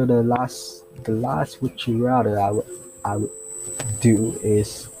 So the last would you rather I would do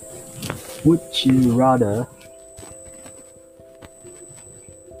is, would you rather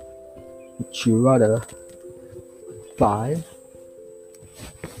buy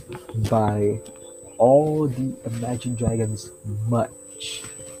buy all the Imagine Dragons merch,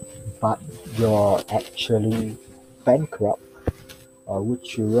 but you're actually bankrupt, or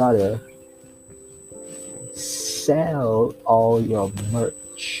would you rather sell all your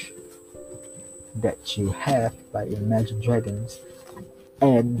merch that you have by Imagine Dragons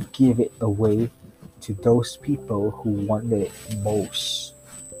and give it away to those people who wanted it most?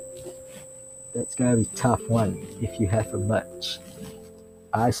 That's gonna be a tough one if you have a merch.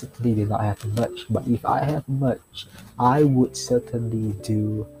 I certainly do not have much, but if I have much, I would certainly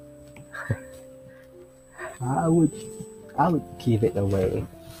do. I would give it away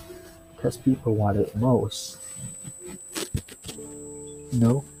because people want it most.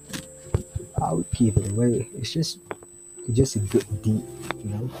 No, I would give it away. It's just a good deed, you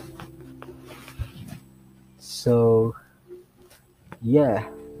know. So yeah,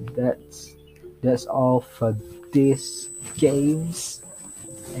 that's all for this games,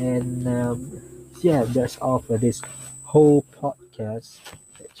 and yeah, that's all for this whole podcast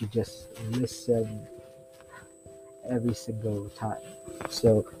that you just listen every single time.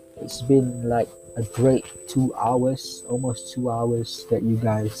 So it's been like a great 2 hours, almost 2 hours, that you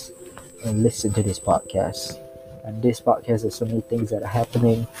guys listen to this podcast. And this podcast has so many things that are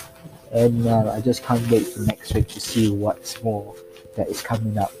happening, and I just can't wait for next week to see what's more that is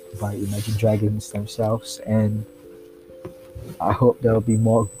coming up by Imagine Dragons themselves. And I hope there will be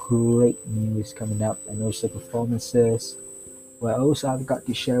more great news coming up, and also performances. Well, also I've got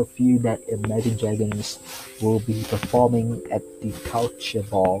to share with you that Imagine Dragons will be performing at the Culture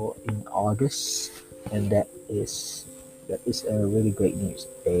Ball in August, and that is a really great news.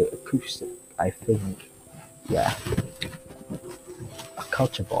 A acoustic, I think. Yeah, a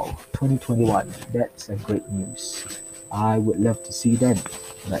Culture Ball 2021. That's a great news. I would love to see them,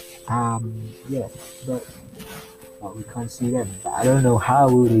 but yeah, but we can't see them. But I don't know how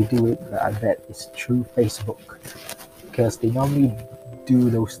will they do it, but I bet it's through Facebook, because they normally do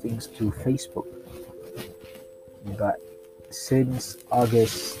those things through Facebook. But since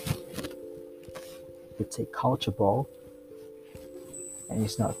August, it's a Culture Ball, and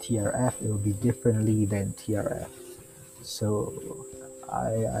it's not TRF, it will be differently than TRF. So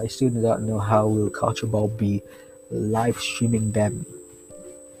I still do not know how will Culture Ball be live streaming them.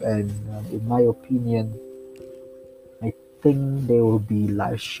 And in my opinion, I think they will be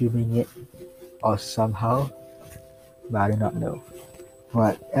live streaming it or somehow, but I do not know.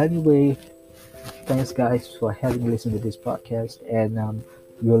 But anyway, thanks guys for having listened to this podcast, and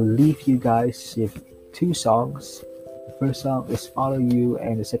we'll leave you guys with two songs. The first song is Follow You,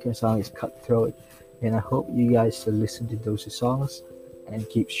 and the second song is Cutthroat. And I hope you guys will listen to those two songs and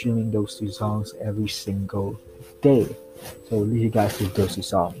keep streaming those two songs every single day. So we'll leave you guys with those two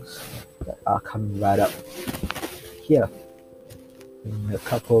songs that are coming right up here in a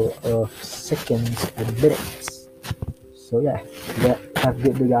couple of seconds and minutes. So yeah, have a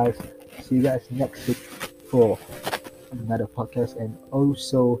good day guys. See you guys next week for another podcast, and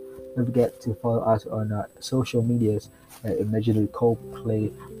also don't forget to follow us on social medias at Imaginary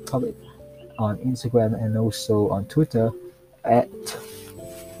Coldplay Public on Instagram, and also on Twitter at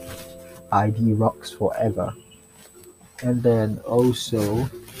ID Rocks Forever. And then also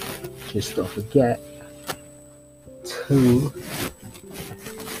just don't forget to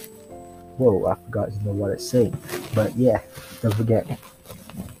I forgot to know what it's saying, but yeah, don't forget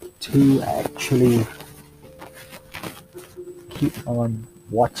to actually keep on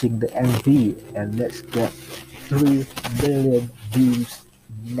watching the MV, and let's get 3 million views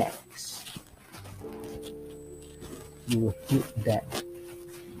next. We will hit that.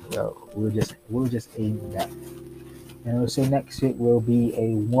 So we'll just aim that. And also next week will be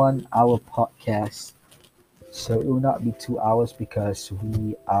a 1 hour podcast. So it will not be 2 hours because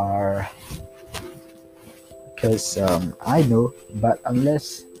I know, but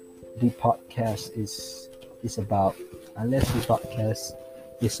unless the podcast is about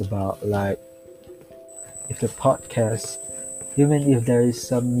like if the podcast, even if there is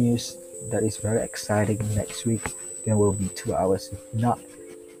some news that is very exciting next week, then will be 2 hours. If not,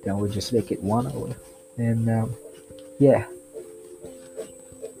 then we'll just make it 1 hour. And yeah,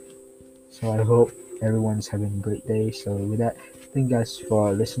 so I hope everyone's having a great day. So with that, thank you guys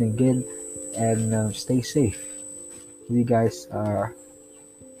for listening again, and stay safe. You guys are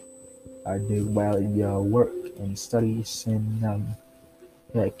doing well in your work and studies, and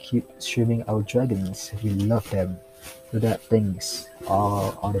yeah, keep streaming our dragons. We love them. With that, thanks.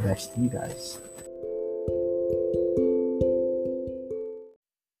 All the best to you guys.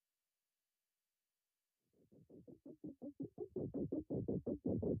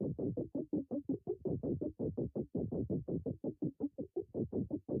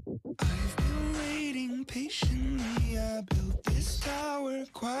 I've been waiting patiently. I built this tower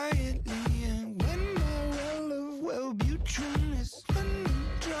quietly, and when my well of Wellbutrin is running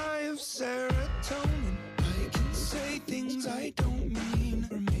dry of serotonin, I can say things I don't mean,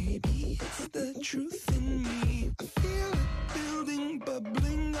 or maybe it's the truth in me. I feel it building,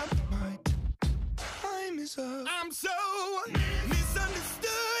 bubbling up. My time is up. I'm so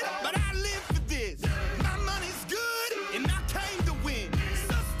misunderstood, but I live for this. My money's good, and I came to win.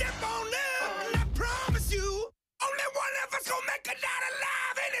 So step on up, and I promise you, only one of us gon' make it out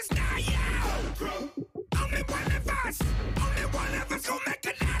alive, and it's not you. Only one of us, only one of us gon' make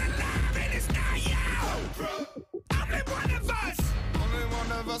it out alive, and it's not you. Only one of us, only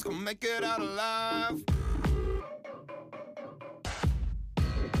one of us gon' make it out alive.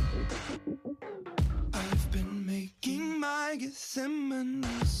 I've been making my Gethsemane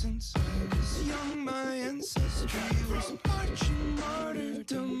since I was young. My ancestry was marching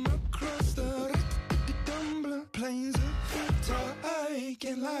martyrdom across the plains of Utah. I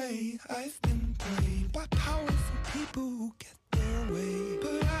can't lie, I've been played by powerful people who get their way.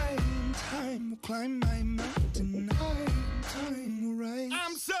 But I, in time, will climb my mountain. I, in time, will rise.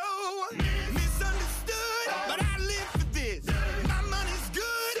 I'm so misunderstood, but I live for this. My money's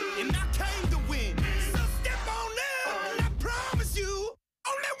good, and I came to win. So step on up, and I promise you,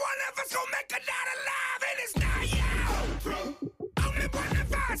 only one of us gon' make it out alive, and it's not you. Only one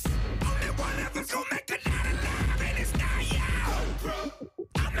of us, only one of us gon' make it out alive, and it's not you.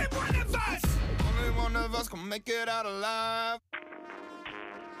 Only one of us, only one of us gon' make it out alive.